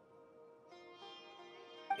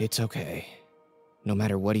 It's okay. No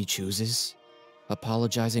matter what he chooses,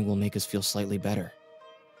 apologizing will make us feel slightly better.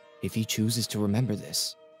 If he chooses to remember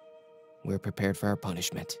this, we're prepared for our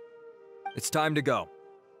punishment. It's time to go.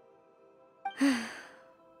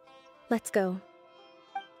 Let's go.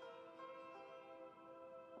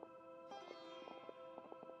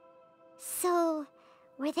 So,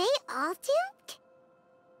 were they all duped?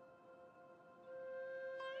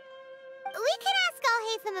 We can ask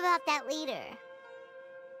Alhaitham about that later.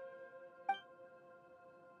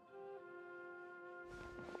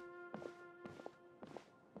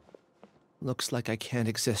 Looks like I can't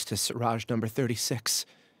exist as Siraj number 36.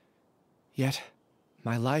 Yet,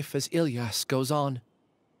 my life as Ilyas goes on.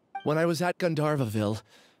 When I was at Gandharvaville,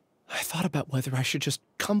 I thought about whether I should just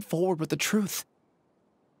come forward with the truth.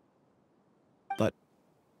 But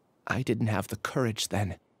I didn't have the courage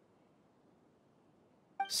then.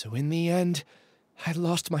 So in the end, I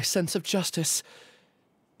lost my sense of justice,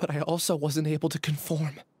 but I also wasn't able to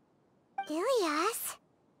conform. Ilyas?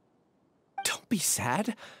 Don't be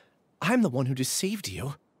sad. I'm the one who deceived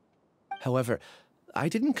you. However, I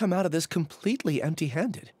didn't come out of this completely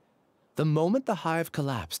empty-handed. The moment the hive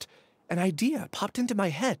collapsed, an idea popped into my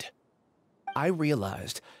head. I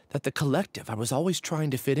realized that the collective I was always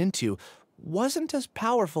trying to fit into wasn't as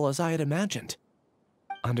powerful as I had imagined.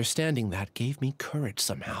 Understanding that gave me courage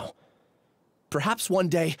somehow. Perhaps one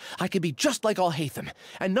day I could be just like Alhaitham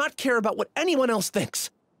and not care about what anyone else thinks.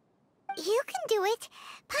 You can do it.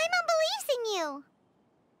 Paimon believes in you.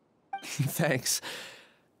 Thanks.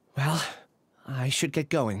 Well, I should get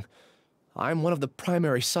going. I'm one of the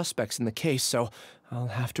primary suspects in the case, so I'll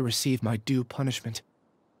have to receive my due punishment.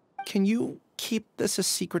 Can you keep this a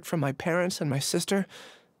secret from my parents and my sister?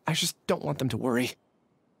 I just don't want them to worry.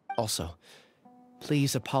 Also,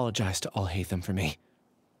 please apologize to Alhaitham for me.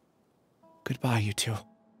 Goodbye, you two.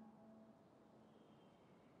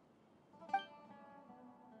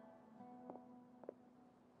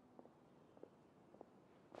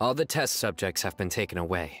 All the test subjects have been taken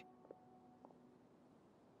away.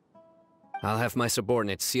 I'll have my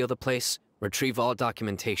subordinates seal the place, retrieve all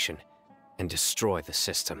documentation, and destroy the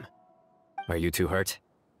system. Are you two hurt?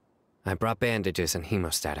 I brought bandages and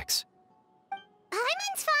hemostatics.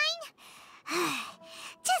 Paimon's fine.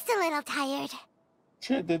 Just a little tired.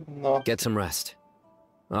 She did not. Get some rest.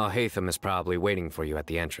 Alhaitham is probably waiting for you at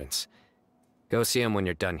the entrance. Go see him when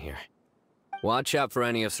you're done here. Watch out for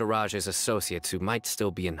any of Siraj's associates who might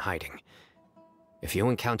still be in hiding. If you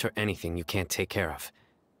encounter anything you can't take care of,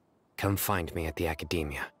 come find me at the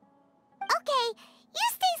Academia. Okay, you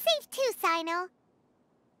stay safe too, Sino.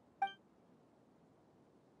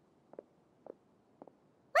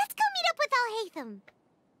 Let's go meet up with Alhaitham.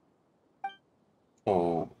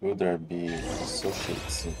 Oh, will there be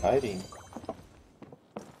associates in hiding?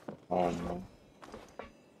 Oh no.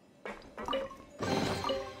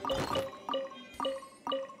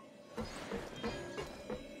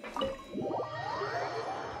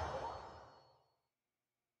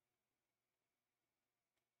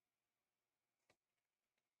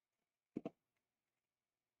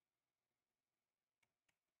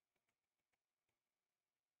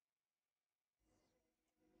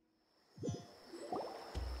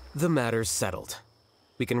 The matter's settled.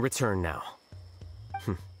 We can return now.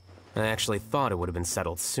 I actually thought it would have been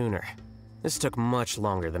settled sooner. This took much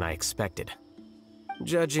longer than I expected.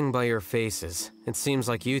 Judging by your faces, it seems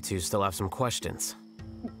like you two still have some questions.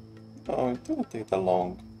 Oh, it didn't take that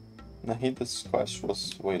long. Nahida's quest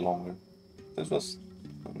was way longer. This was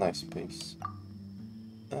a nice pace.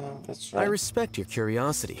 That's right. I respect your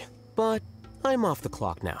curiosity, but I'm off the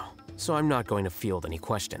clock now, so I'm not going to field any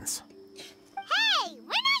questions. Hey, we're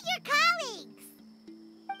not your colleagues!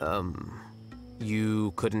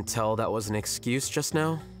 You couldn't tell that was an excuse just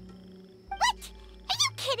now? What? Are you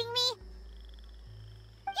kidding me?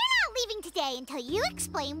 You're not leaving today until you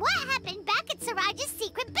explain what happened back at Siraj's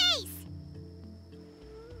secret base!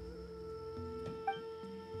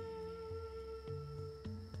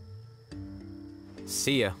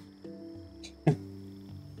 See ya.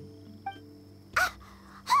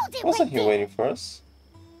 Hold it Wasn't right he there! waiting for us?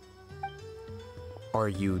 Are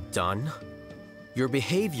you done? Your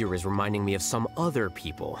behavior is reminding me of some other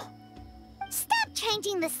people. Stop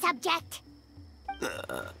changing the subject!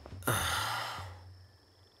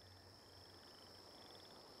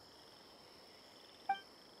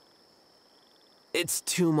 It's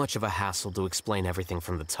too much of a hassle to explain everything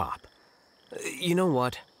from the top. You know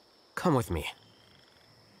what? Come with me.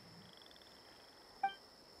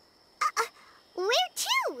 Where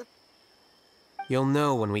to? You'll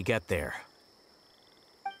know when we get there.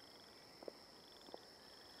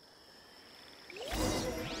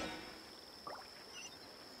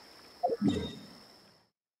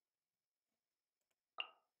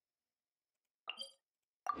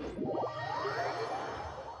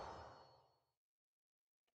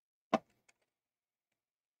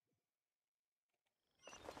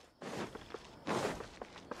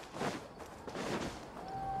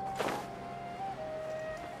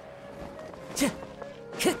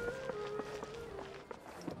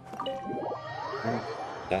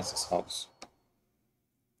 That's his house.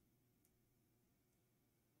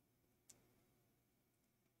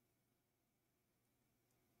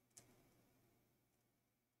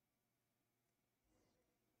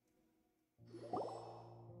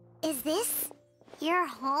 Is this your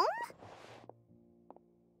home?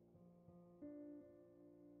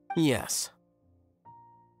 Yes.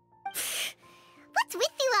 What's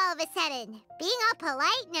with you all of a sudden? Being all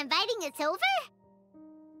polite and inviting us over?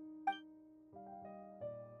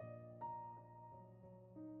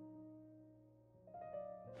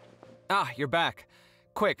 Ah, you're back.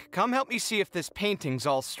 Quick, come help me see if this painting's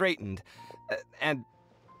all straightened.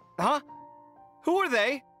 Huh? Who are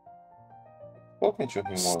they?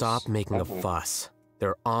 Stop making a fuss.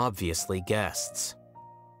 They're obviously guests.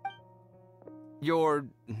 You're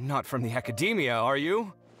not from the academia, are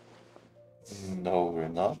you? No, we're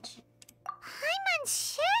not. I'm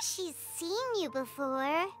unsure she's seen you before.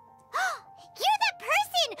 You're that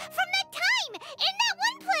person from that time in that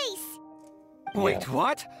one place! Wait,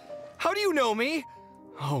 what? How do you know me?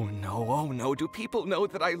 Oh no, do people know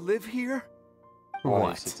that I live here?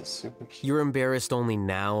 What? You're embarrassed only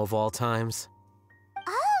now of all times?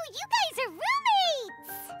 Oh, you guys are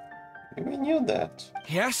roommates! We knew that.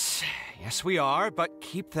 Yes, we are, but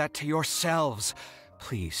keep that to yourselves.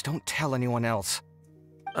 Please, don't tell anyone else.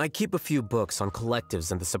 I keep a few books on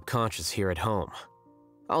collectives and the subconscious here at home.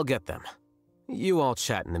 I'll get them. You all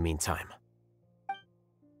chat in the meantime.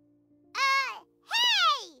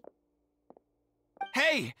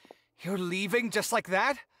 Hey! You're leaving just like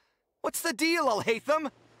that? What's the deal, Alhaitham?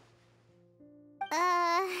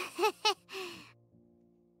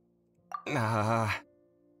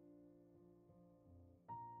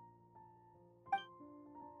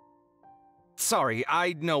 Sorry,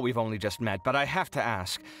 I know we've only just met, but I have to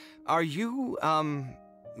ask. Are you,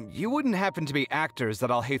 you wouldn't happen to be actors that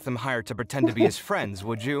Alhaitham hired to pretend to be his friends,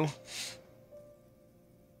 would you?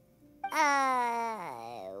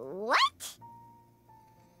 What?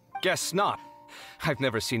 Guess not. I've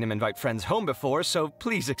never seen him invite friends home before, so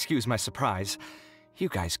please excuse my surprise. You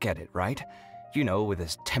guys get it, right? You know, with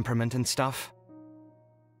his temperament and stuff.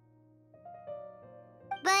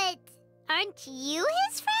 But aren't you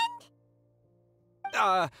his friend?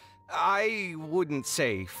 I wouldn't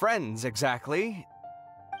say friends exactly.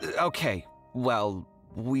 Okay, well,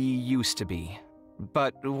 we used to be,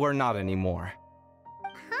 but we're not anymore.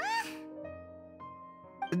 Huh?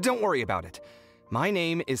 Don't worry about it. My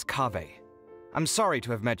name is Kaveh. I'm sorry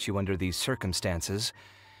to have met you under these circumstances.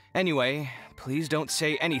 Anyway, please don't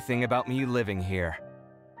say anything about me living here.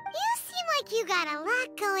 You seem like you got a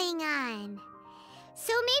lot going on.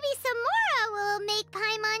 So maybe Samora will make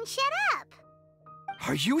Paimon shut up.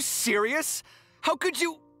 Are you serious? How could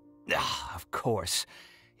you? Of course.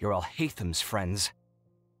 You're Alhaitham's friends.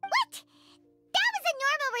 What? That was a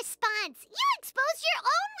response. You exposed your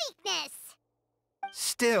own weakness.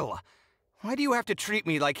 Still, why do you have to treat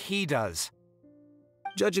me like he does?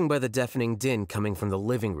 Judging by the deafening din coming from the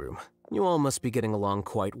living room, you all must be getting along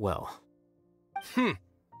quite well.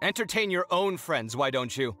 Entertain your own friends, why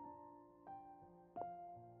don't you?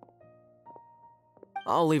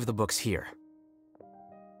 I'll leave the books here.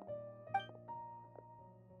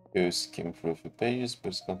 Eu skim through a few pages, but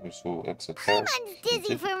it's going to exit. Paimon's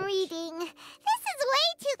dizzy from reading. This is way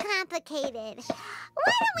too complicated.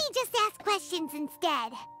 Why don't we just ask questions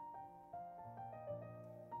instead?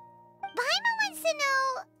 Paimon wants to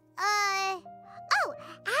know, oh,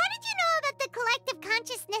 how did you know about the collective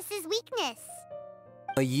consciousness's weakness?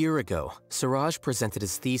 A year ago, Siraj presented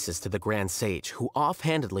his thesis to the Grand Sage, who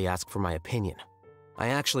offhandedly asked for my opinion. I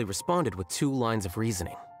actually responded with 2 lines of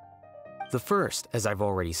reasoning. The first, as I've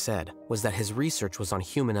already said, was that his research was on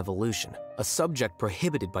human evolution, a subject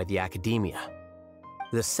prohibited by the academia.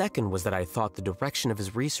 The second was that I thought the direction of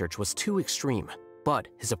his research was too extreme, but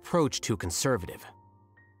his approach too conservative.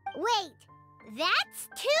 Wait, that's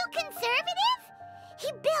too conservative?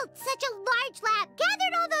 He built such a large lab,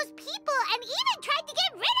 gathered all those people, and even tried to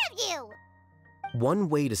get rid of you! One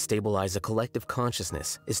way to stabilize a collective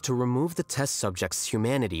consciousness is to remove the test subject's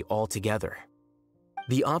humanity altogether.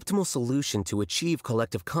 The optimal solution to achieve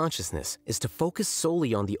collective consciousness is to focus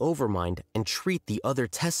solely on the overmind and treat the other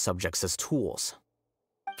test subjects as tools.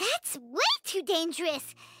 That's way too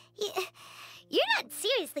dangerous! You're not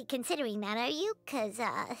seriously considering that, are you? 'Cause,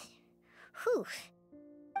 whew.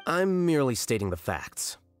 I'm merely stating the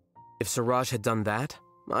facts. If Siraj had done that,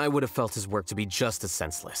 I would have felt his work to be just as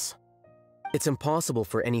senseless. It's impossible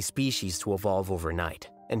for any species to evolve overnight,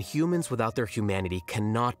 and humans without their humanity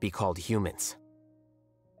cannot be called humans.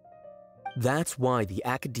 That's why the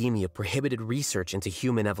academia prohibited research into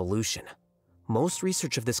human evolution. Most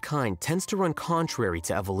research of this kind tends to run contrary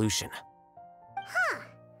to evolution. Huh.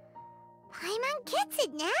 Paimon gets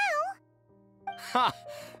it now. Ha!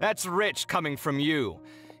 That's rich coming from you.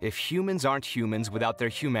 If humans aren't humans without their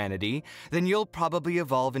humanity, then you'll probably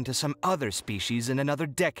evolve into some other species in another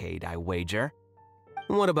decade, I wager.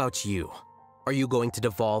 What about you? Are you going to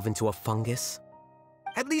devolve into a fungus?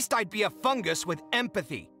 At least I'd be a fungus with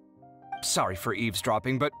empathy. Sorry for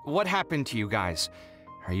eavesdropping, but what happened to you guys?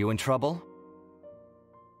 Are you in trouble?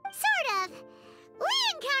 Sort of. We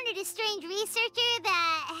encountered a strange researcher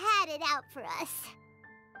that had it out for us.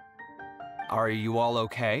 Are you all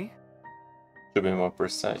okay? To be more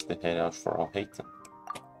precise, they head out for Alhaitham.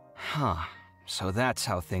 Huh. So that's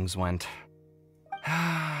how things went.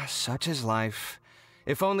 Such is life.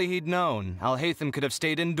 If only he'd known, Alhaitham could have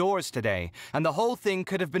stayed indoors today, and the whole thing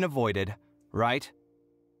could have been avoided, right?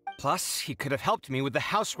 Plus, he could have helped me with the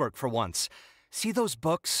housework for once. See those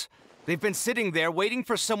books? They've been sitting there waiting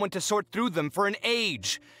for someone to sort through them for an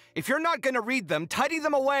age. If you're not gonna read them, tidy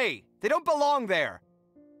them away. They don't belong there.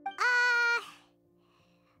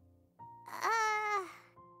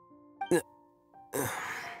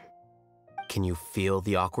 Can you feel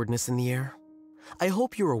the awkwardness in the air? I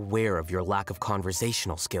hope you're aware of your lack of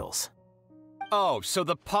conversational skills. Oh, so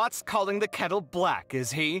the pot's calling the kettle black,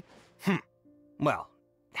 is he? Well,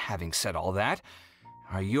 having said all that,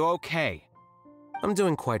 are you okay? I'm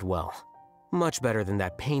doing quite well. Much better than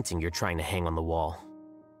that painting you're trying to hang on the wall.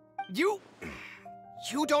 You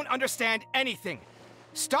don't understand anything.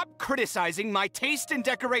 Stop criticizing my taste in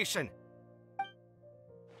decoration.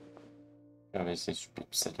 Obviously, should be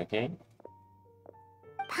upset again.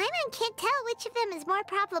 Paimon can't tell which of them is more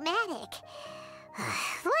problematic.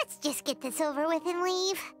 Let's just get this over with and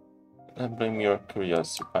leave. I blame your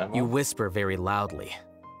curiosity, Paimon. You whisper very loudly.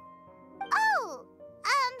 Oh,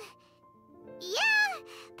 yeah,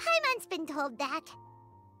 Paimon's been told that.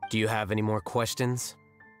 Do you have any more questions?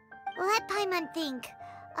 Let Paimon think.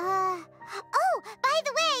 Oh, by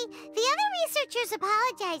the way, the other researchers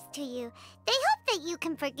apologized to you. They hope that you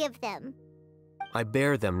can forgive them. I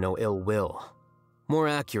bear them no ill will. More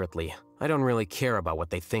accurately, I don't really care about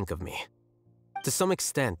what they think of me. To some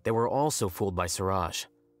extent, they were also fooled by Siraj.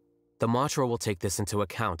 The Matra will take this into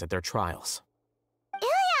account at their trials.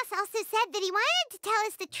 Ilias also said that he wanted to tell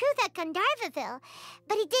us the truth at Gandharvaville,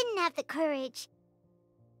 but he didn't have the courage.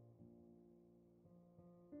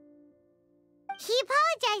 He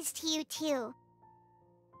apologized to you, too.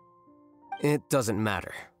 It doesn't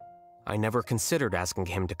matter. I never considered asking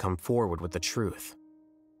him to come forward with the truth.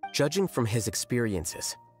 Judging from his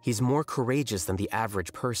experiences, he's more courageous than the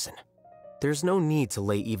average person. There's no need to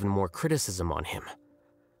lay even more criticism on him.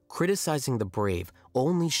 Criticizing the brave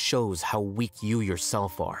only shows how weak you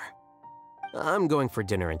yourself are. I'm going for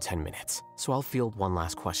dinner in 10 minutes, so I'll field one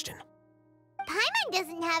last question. Paimon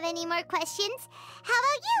doesn't have any more questions. How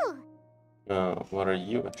about you? What are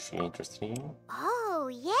you actually interested in? Oh,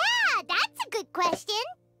 yeah, that's a good question.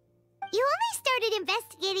 You only started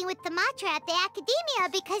investigating with the Matra at the Academia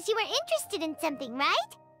because you were interested in something,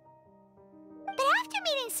 right? But after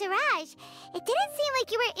meeting Siraj, it didn't seem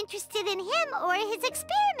like you were interested in him or his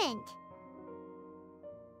experiment.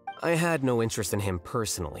 I had no interest in him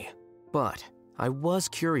personally, but I was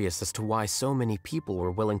curious as to why so many people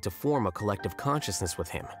were willing to form a collective consciousness with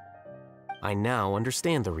him. I now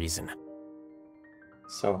understand the reason.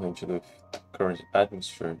 Something to do with the current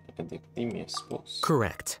atmosphere at the Academia, I suppose.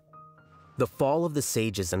 Correct. The fall of the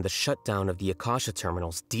Sages and the shutdown of the Akasha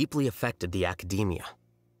terminals deeply affected the Academia.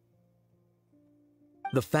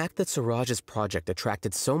 The fact that Siraj's project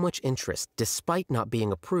attracted so much interest despite not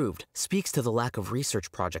being approved speaks to the lack of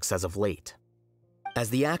research projects as of late. As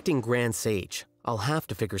the acting Grand Sage, I'll have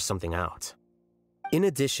to figure something out. In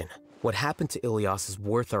addition, what happened to Ilias is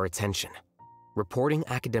worth our attention. Reporting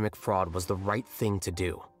academic fraud was the right thing to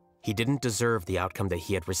do. He didn't deserve the outcome that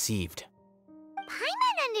he had received.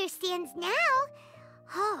 Paimon understands now.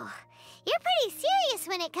 Oh, you're pretty serious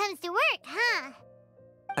when it comes to work, huh?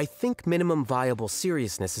 I think minimum viable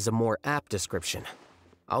seriousness is a more apt description.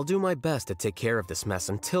 I'll do my best to take care of this mess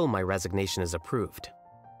until my resignation is approved.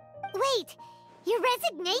 Wait, your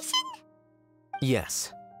resignation?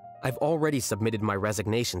 Yes. I've already submitted my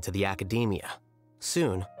resignation to the Academia.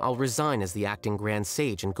 Soon, I'll resign as the acting Grand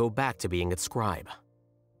Sage and go back to being its scribe.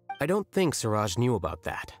 I don't think Siraj knew about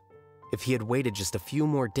that. If he had waited just a few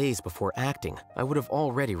more days before acting, I would have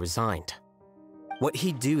already resigned. What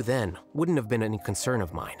he'd do then wouldn't have been any concern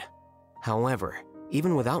of mine. However,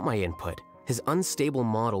 even without my input, his unstable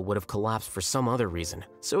model would have collapsed for some other reason,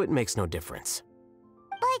 so it makes no difference.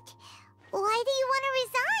 But why do you want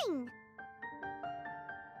to resign?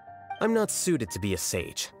 I'm not suited to be a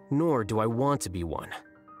sage, nor do I want to be one.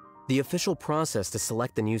 The official process to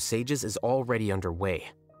select the new sages is already underway,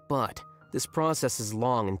 but this process is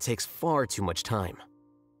long and takes far too much time.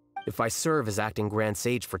 If I serve as acting Grand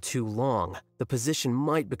Sage for too long, the position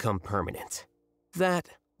might become permanent. That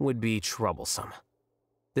would be troublesome.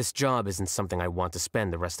 This job isn't something I want to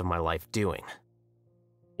spend the rest of my life doing.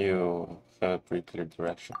 You have a pretty clear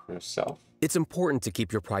direction for yourself. It's important to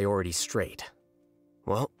keep your priorities straight.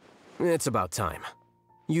 Well, it's about time.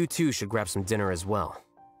 You too should grab some dinner as well.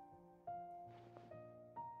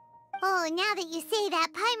 Oh, now that you say that,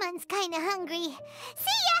 Paimon's kinda hungry.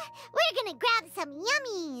 See ya! We're gonna grab some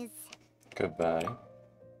yummies! Goodbye.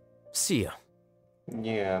 See ya.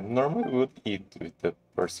 Yeah, normally we would eat with the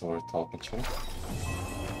person we're talking to.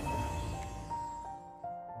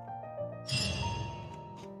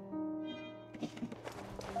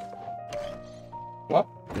 What?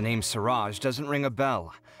 The name Siraj doesn't ring a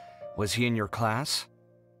bell. Was he in your class?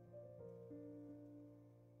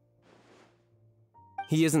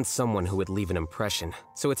 He isn't someone who would leave an impression,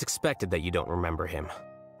 so it's expected that you don't remember him.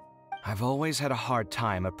 I've always had a hard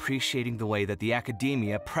time appreciating the way that the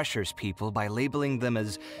Academia pressures people by labeling them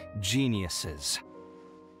as geniuses.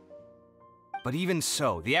 But even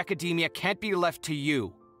so, the Academia can't be left to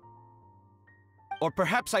you. Or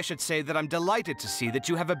perhaps I should say that I'm delighted to see that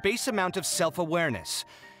you have a base amount of self-awareness.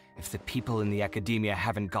 If the people in the Academia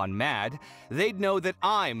haven't gone mad, they'd know that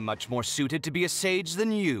I'm much more suited to be a sage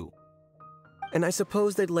than you. And I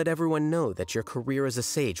suppose they'd let everyone know that your career as a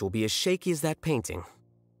sage will be as shaky as that painting.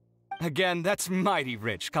 Again, that's mighty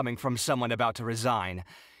rich coming from someone about to resign.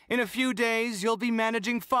 In a few days, you'll be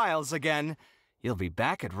managing files again. You'll be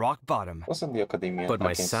back at rock bottom. Wasn't the Academia But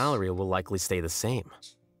my salary will likely stay the same.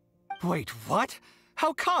 Wait, what?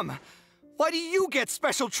 How come? Why do you get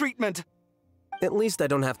special treatment? At least I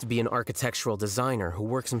don't have to be an architectural designer who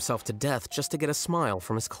works himself to death just to get a smile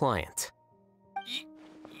from his client.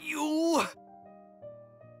 You...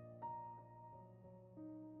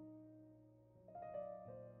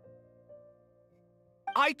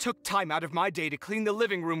 I took time out of my day to clean the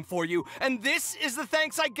living room for you, and this is the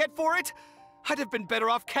thanks I get for it? I'd have been better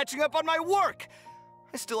off catching up on my work.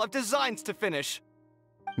 I still have designs to finish.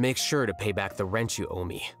 Make sure to pay back the rent you owe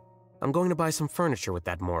me. I'm going to buy some furniture with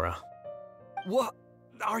that, Mora. What?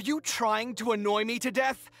 Are you trying to annoy me to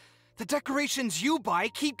death? The decorations you buy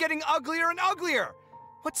keep getting uglier and uglier.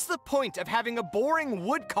 What's the point of having a boring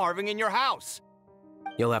wood carving in your house?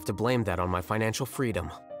 You'll have to blame that on my financial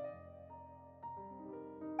freedom.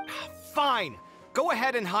 Fine. Go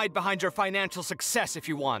ahead and hide behind your financial success if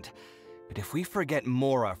you want. But if we forget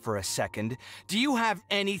Mora for a second, do you have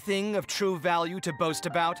anything of true value to boast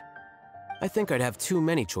about? I think I'd have too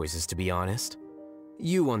many choices, to be honest.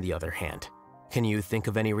 You, on the other hand, can you think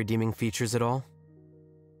of any redeeming features at all?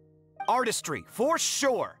 Artistry, for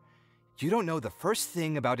sure. You don't know the first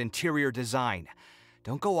thing about interior design.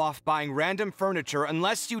 Don't go off buying random furniture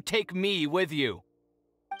unless you take me with you.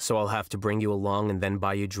 So I'll have to bring you along and then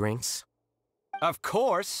buy you drinks? Of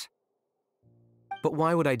course. But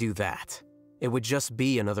why would I do that? It would just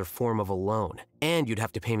be another form of a loan, and you'd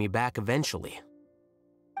have to pay me back eventually.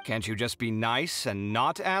 Can't you just be nice and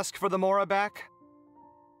not ask for the Mora back?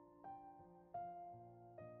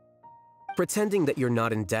 Pretending that you're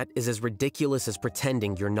not in debt is as ridiculous as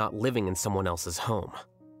pretending you're not living in someone else's home.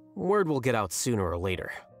 Word will get out sooner or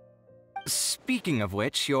later. Speaking of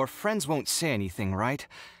which, your friends won't say anything, right?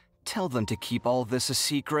 Tell them to keep all this a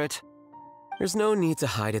secret. There's no need to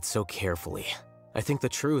hide it so carefully. I think the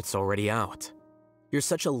truth's already out. You're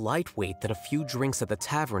such a lightweight that a few drinks at the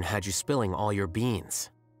tavern had you spilling all your beans.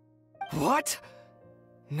 What?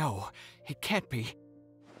 No, it can't be.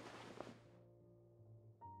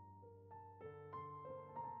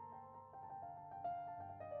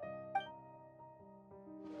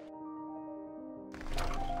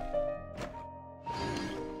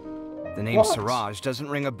 The name What? Siraj doesn't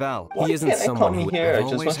ring a bell. Why can't I come here? I I've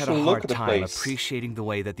just always want had to a look hard at the time place. appreciating the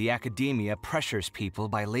way that the academia pressures people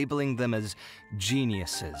by labeling them as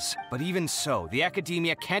geniuses. But even so, the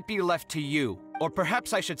academia can't be left to you. Or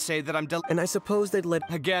perhaps I should say that I'm And I suppose they'd let—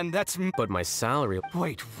 Again, that's But my salary—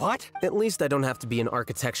 Wait, what? At least I don't have to be an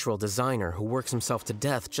architectural designer who works himself to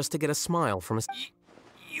death just to get a smile from a—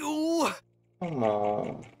 You... Come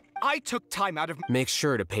on. I took time out of... Make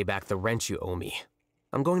sure to pay back the rent you owe me.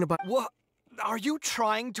 I'm going to buy— What? Are you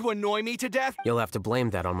trying to annoy me to death? You'll have to blame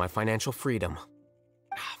that on my financial freedom.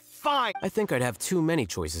 Fine. I think I'd have too many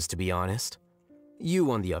choices, to be honest.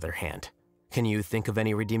 You, on the other hand, can you think of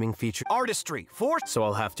any redeeming feature? Artistry, force. So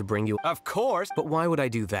I'll have to bring you— Of course. But why would I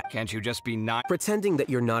do that? Can't you just be not... Pretending that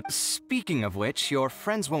you're not— Speaking of which, your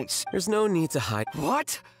friends won't... There's no need to hide—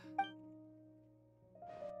 What?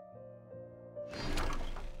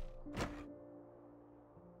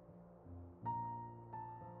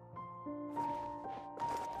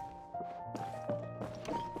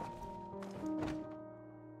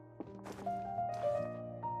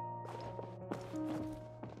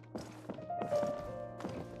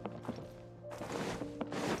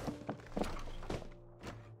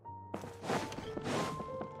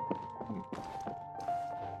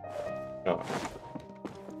 No.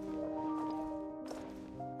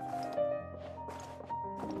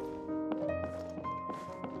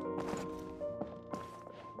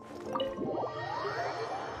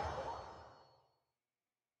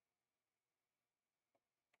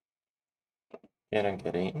 Can I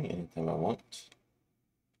get in anytime I want?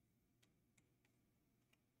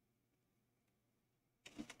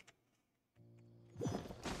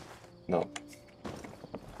 No.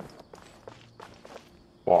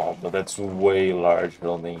 Wow, but that's way larger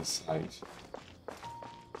on the inside.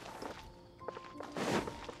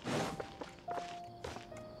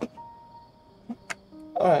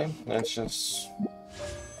 Alright, let's just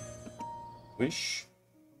wish.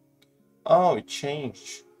 Oh, it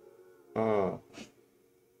changed.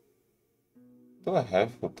 Do I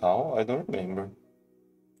have Vultur? I don't remember.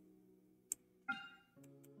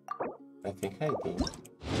 I think I do.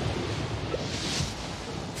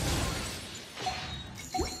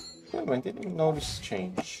 I didn't notice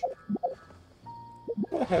change.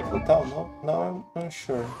 Do I have Vultur? No, no, I'm not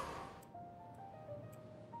sure.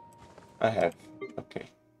 I have. Okay.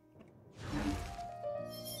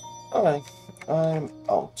 Alright, I'm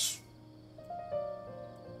out.